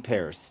meant to be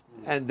pairs,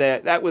 and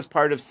that was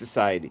part of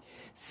society.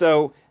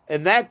 So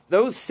in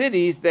those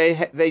cities they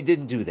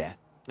didn't do that,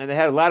 and they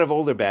had a lot of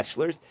older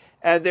bachelors.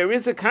 And there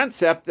is a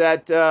concept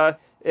that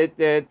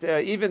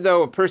even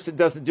though a person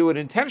doesn't do it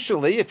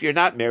intentionally, if you're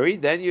not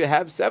married, then you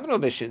have seminal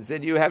emissions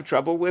and you have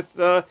trouble with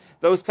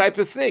those type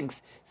of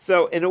things.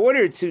 So in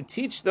order to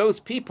teach those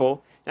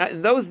people, now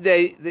in those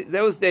days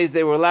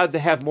they were allowed to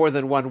have more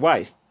than one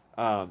wife.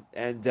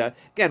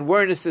 Again,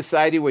 we're in a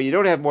society where you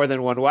don't have more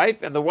than one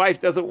wife, and the wife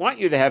doesn't want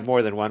you to have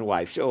more than one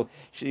wife.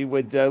 She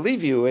would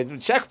leave you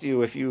and check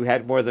you if you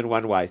had more than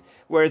one wife.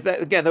 Whereas,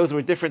 those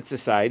were different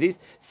societies.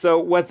 So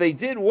what they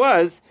did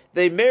was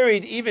they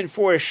married even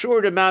for a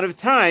short amount of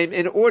time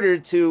in order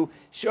to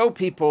show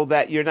people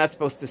that you're not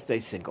supposed to stay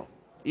single,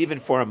 even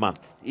for a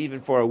month,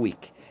 even for a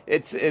week.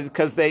 It's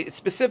because they,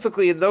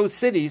 specifically in those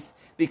cities,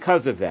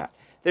 because of that.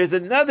 There's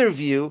another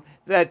view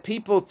that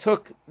people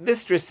took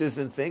mistresses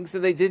and things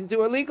and they didn't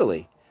do it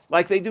legally,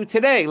 like they do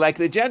today. Like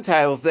the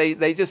Gentiles,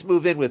 they just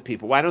move in with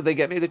people. Why don't they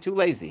get married? They're too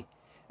lazy.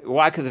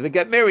 Why? Because if they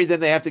get married, then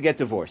they have to get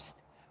divorced.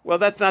 Well,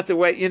 that's not the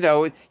way, you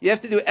have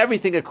to do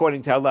everything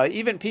according to Allah.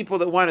 Even people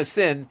that want to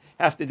sin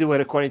have to do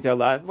it according to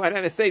Allah. When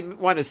I say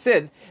want to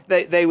sin,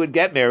 they would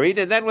get married,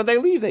 and then when they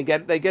leave, they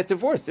get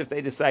divorced if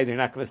they decide they're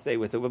not going to stay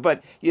with it.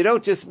 But you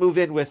don't just move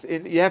in with,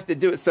 you have to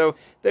do it. So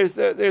there's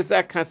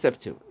that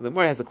concept too. The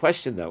Gemara has a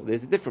question though.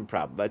 There's a different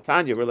problem. But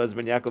Tanya, Ben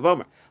Yaakov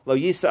Omer, Lo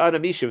Yisa Ana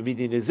Misha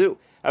Midinazu.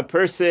 A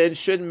person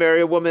shouldn't marry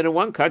a woman in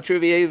one country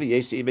and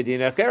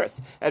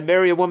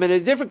marry a woman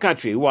in a different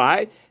country.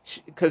 Why?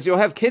 Because you'll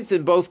have kids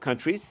in both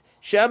countries.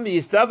 Then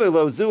the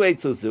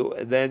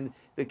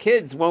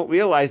kids won't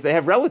realize they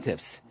have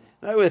relatives.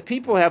 Now, if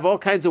people have all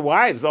kinds of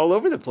wives all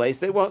over the place,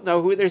 they won't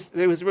know who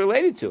they was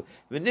related to.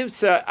 And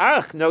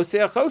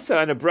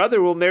a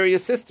brother will marry a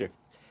sister.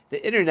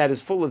 The internet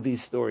is full of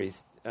these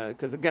stories.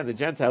 Because again, the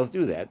Gentiles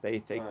do that. They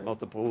take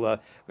multiple.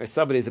 Where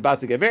somebody's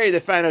about to get married,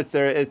 they find out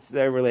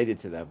they're related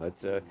to them.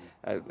 It's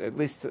at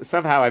least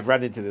somehow I've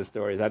run into the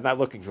stories. I'm not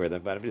looking for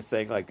them, but I'm just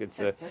saying like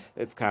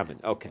it's common.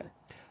 Okay.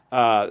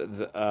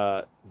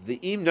 The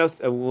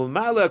imnos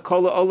umala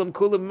kola olam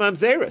kula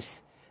mamzeris,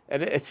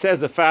 and it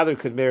says a father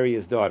could marry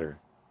his daughter.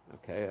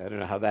 Okay, I don't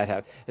know how that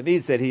happened. It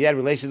means that he had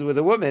relations with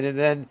a woman, and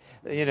then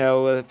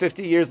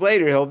 50 years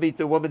later he'll meet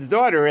the woman's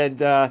daughter, and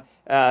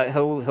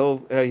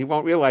he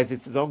won't realize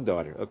it's his own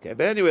daughter. Okay,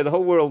 but anyway, the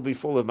whole world will be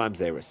full of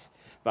mamzeris.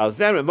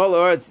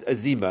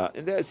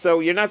 So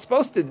you're not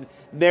supposed to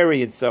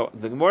marry, and so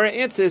the Gemara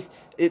answers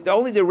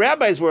only the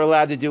rabbis were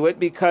allowed to do it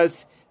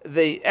because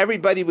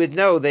everybody would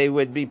know, they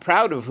would be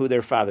proud of who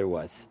their father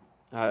was.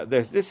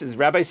 This is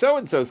Rabbi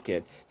so-and-so's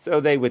kid, so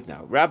they would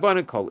know. Rabban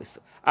and Kolis.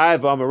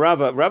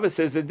 Rava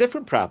says a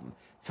different problem.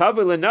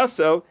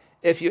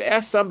 If you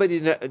ask somebody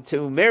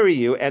to marry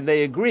you and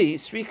they agree,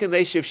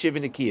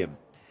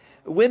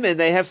 women,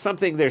 they have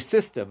something, their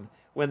system,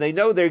 when they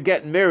know they're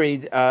getting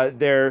married,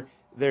 they're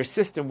their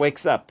system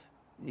wakes up,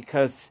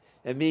 because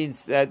it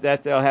means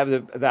that they'll have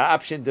the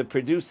option to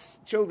produce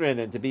children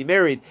and to be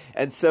married,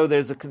 and so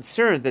there's a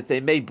concern that they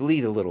may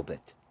bleed a little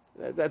bit.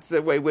 That's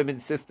the way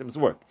women's systems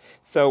work.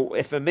 So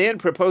if a man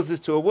proposes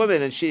to a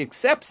woman and she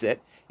accepts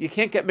it, you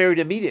can't get married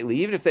immediately,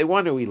 even if they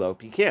want to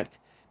elope. You can't,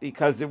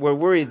 because we're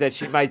worried that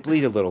she might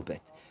bleed a little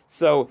bit.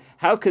 So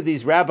how could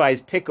these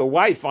rabbis pick a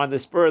wife on the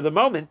spur of the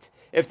moment?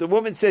 If the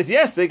woman says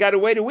yes, they got to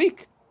wait a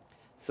week.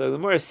 So the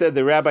Gemara said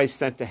the rabbis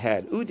sent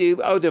ahead.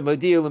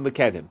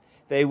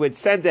 They would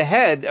send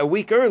ahead a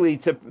week early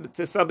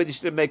to somebody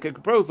to make a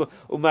proposal.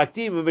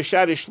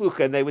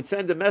 And they would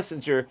send a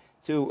messenger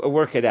to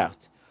work it out.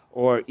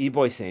 Or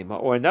Iboy Sema.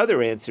 Or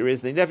another answer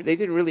is they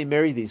didn't really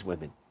marry these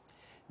women.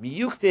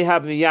 What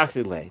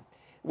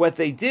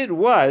they did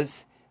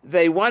was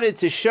they wanted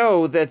to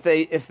show that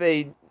if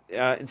they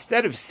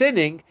instead of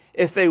sinning,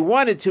 if they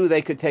wanted to,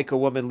 they could take a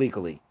woman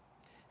legally.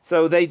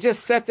 So they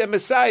just set them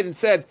aside and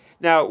said,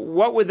 now,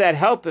 what would that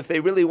help if they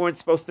really weren't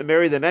supposed to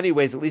marry them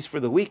anyways, at least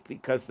for the week,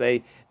 because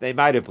they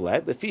might have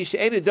bled? It's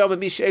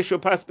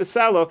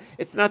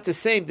not the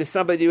same to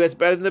somebody who has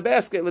bread in the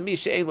basket. In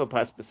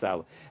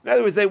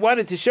other words, they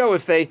wanted to show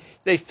if they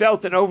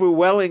felt an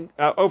overwhelming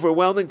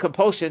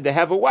compulsion to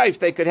have a wife,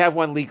 they could have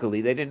one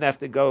legally. They didn't have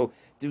to go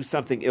do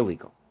something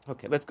illegal.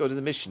 Okay, let's go to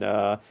the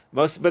Mishnah.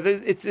 But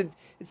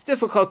it's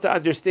difficult to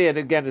understand.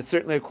 Again, it's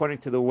certainly according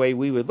to the way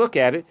we would look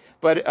at it,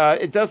 but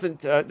it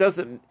doesn't.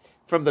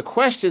 From the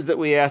questions that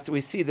we asked,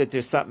 we see that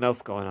there's something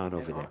else going on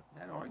over there.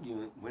 That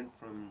argument went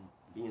from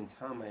being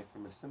Tameh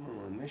from a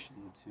similar mission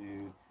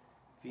to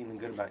feeling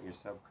good about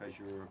yourself because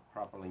you're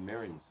properly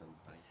marrying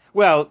somebody.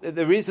 Well,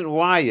 the reason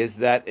why is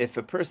that if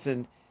a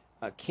person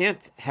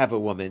can't have a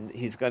woman,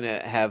 he's going to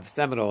have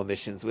seminal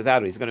emissions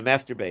without her. He's going to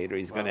masturbate, or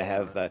he's going to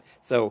have the.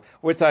 So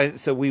we're talking.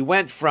 So we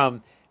went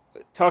from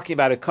talking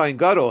about a Kohen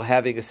Gadol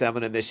having a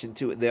seminal emission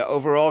to the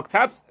overall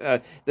top.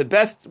 The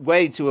best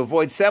way to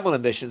avoid seminal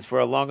emissions for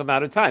a long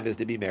amount of time is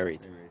to be married.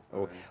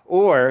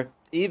 Or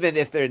even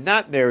if they're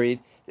not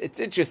married, it's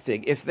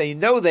interesting. If they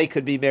know they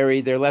could be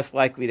married, they're less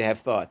likely to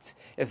have thoughts.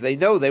 If they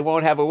know they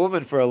won't have a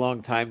woman for a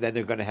long time, then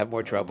they're going to have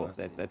more trouble.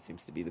 That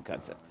seems to be the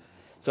concept.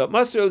 So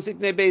Masro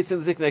Zikne Beis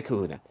and Zikne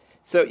Kahuna.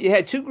 So you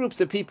had two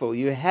groups of people.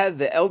 You had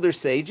the elder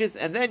sages,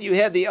 and then you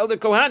had the elder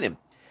Kohanim.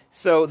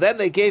 So then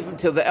they gave him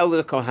to the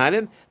elder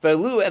Kohanim,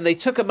 and they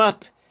took him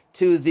up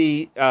to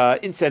the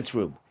incense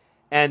room.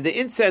 And the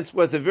incense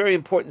was a very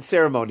important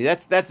ceremony.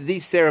 That's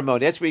the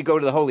ceremony. That's where you go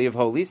to the Holy of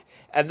Holies.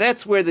 And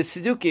that's where the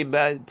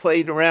Siddukim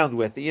played around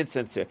with the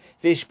incense.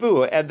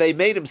 Vishbu, and they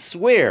made him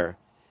swear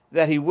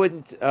that he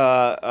wouldn't do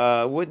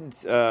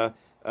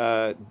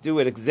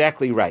it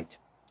exactly right.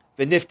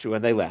 V'niftru,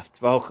 and they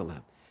left.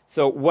 V'hochalam.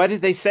 So what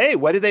did they say?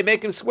 What did they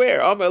make him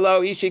swear? Omer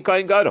lo ishi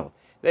Kohen Gadol.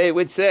 They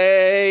would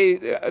say,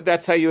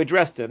 that's how you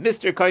addressed him.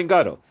 Mr. Kohen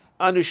Gadol,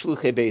 anu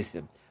shluchei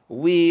beisim.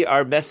 We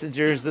are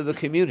messengers of the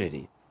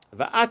community.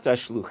 Va'ata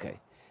shluchei.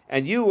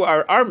 And you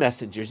are our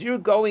messengers. You're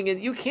going and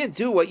you can't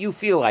do what you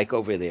feel like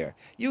over there.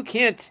 You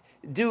can't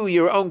do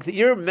your own.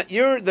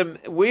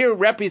 We're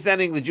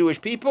representing the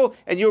Jewish people,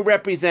 and you're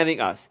representing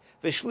us.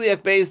 V'shliach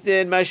Beis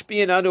Din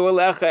mashpian anu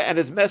alecha, and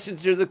as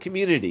messenger of the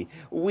community,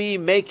 we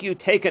make you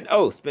take an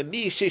oath.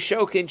 B'mi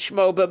sheshokin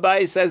shmo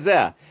b'bayis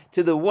hazeh,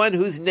 to the one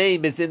whose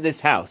name is in this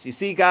house. You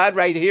see God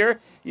right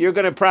here? You're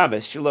going to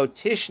promise, Shelo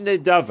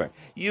tishne davar.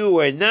 You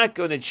are not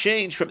going to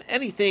change from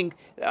anything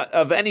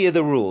of any of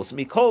the rules.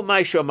 Mikol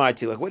mai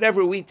shomarti, like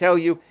whatever we tell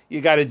you, you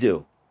got to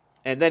do.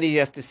 And then he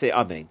has to say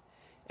Amen.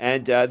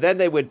 And then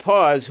they would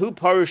pause, Hu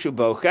parushu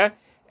bocha,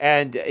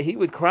 and he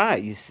would cry.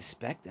 You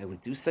suspect I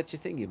would do such a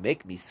thing? You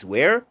make me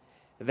swear?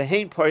 And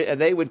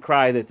they would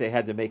cry that they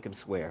had to make him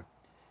swear.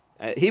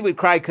 He would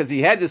cry because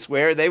he had to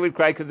swear. They would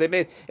cry because they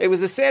made. It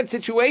was a sad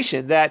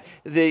situation that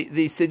the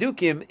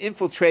Siddukim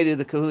infiltrated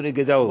the Kahuna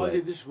Gedolah. Why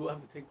did this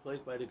have to take place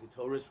by the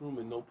Ketoris room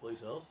and no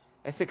place else?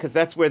 I think because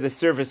that's where the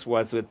service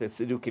was with the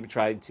Siddukim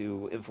tried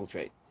to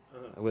infiltrate.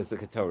 It was the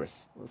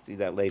Ketoris. We'll see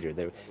that later.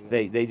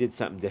 They did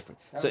something different.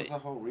 That was the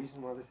whole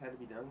reason why this had to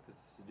be done?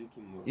 Because the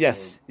Siddukim were...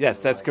 Yes,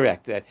 that's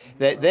correct.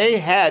 They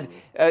had...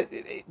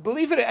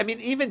 believe it, I mean,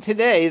 even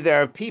today,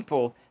 there are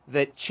people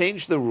that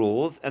change the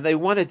rules and they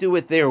want to do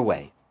it their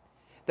way.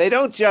 They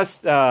don't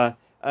just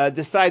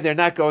decide they're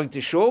not going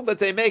to shul, but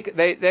they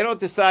don't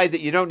decide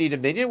that you don't need a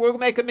minyan. We'll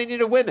make a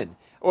minyan of women,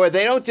 or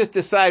they don't just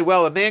decide,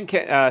 well, a man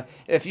can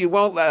if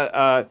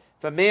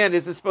a man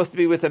isn't supposed to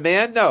be with a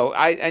man. No,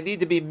 I need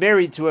to be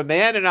married to a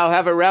man, and I'll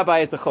have a rabbi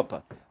at the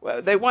chuppah.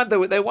 Well, they want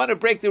to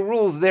break the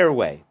rules their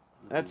way.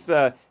 That's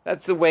the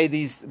way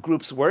these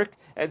groups work.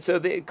 And so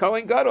the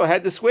Kohen Gadol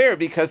had to swear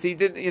because he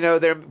didn't.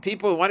 There are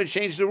people who want to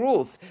change the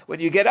rules. When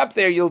you get up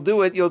there, you'll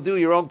do it. You'll do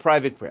your own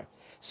private prayer.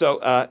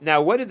 So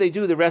now, what did they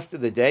do the rest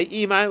of the day?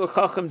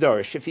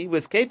 If he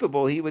was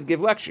capable, he would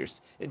give lectures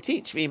and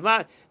teach.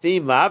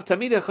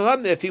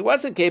 If he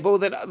wasn't capable,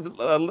 then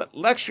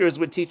lecturers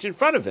would teach in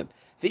front of him.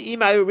 And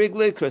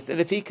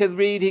if he could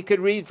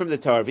read from the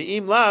Torah.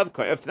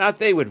 If not,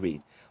 they would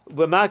read.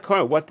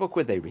 What book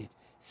would they read?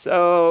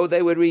 So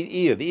they would read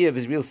Eev. Eev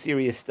is real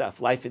serious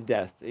stuff, life and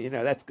death.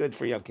 That's good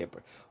for Yom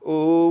Kippur.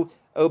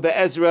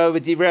 Be'ezra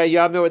v'divrei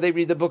Yamim, or they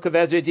read the book of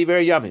Ezra,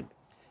 Divrei Yamim.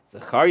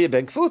 Zechariah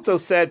ben Kfuto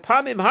said,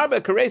 Pamim harba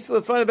kares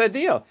l'fon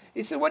b'Daniel.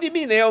 He said, what do you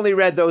mean they only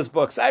read those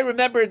books? I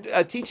remember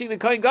teaching the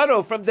Kohen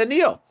Gadol from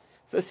Daniel.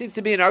 So it seems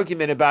to be an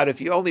argument about if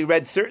you only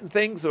read certain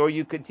things or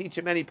you could teach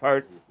him any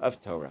part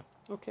of Torah.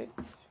 Okay,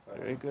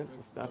 very good.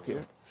 We'll stop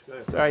here.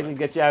 Sorry I didn't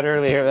get you out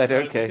earlier, but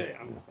okay.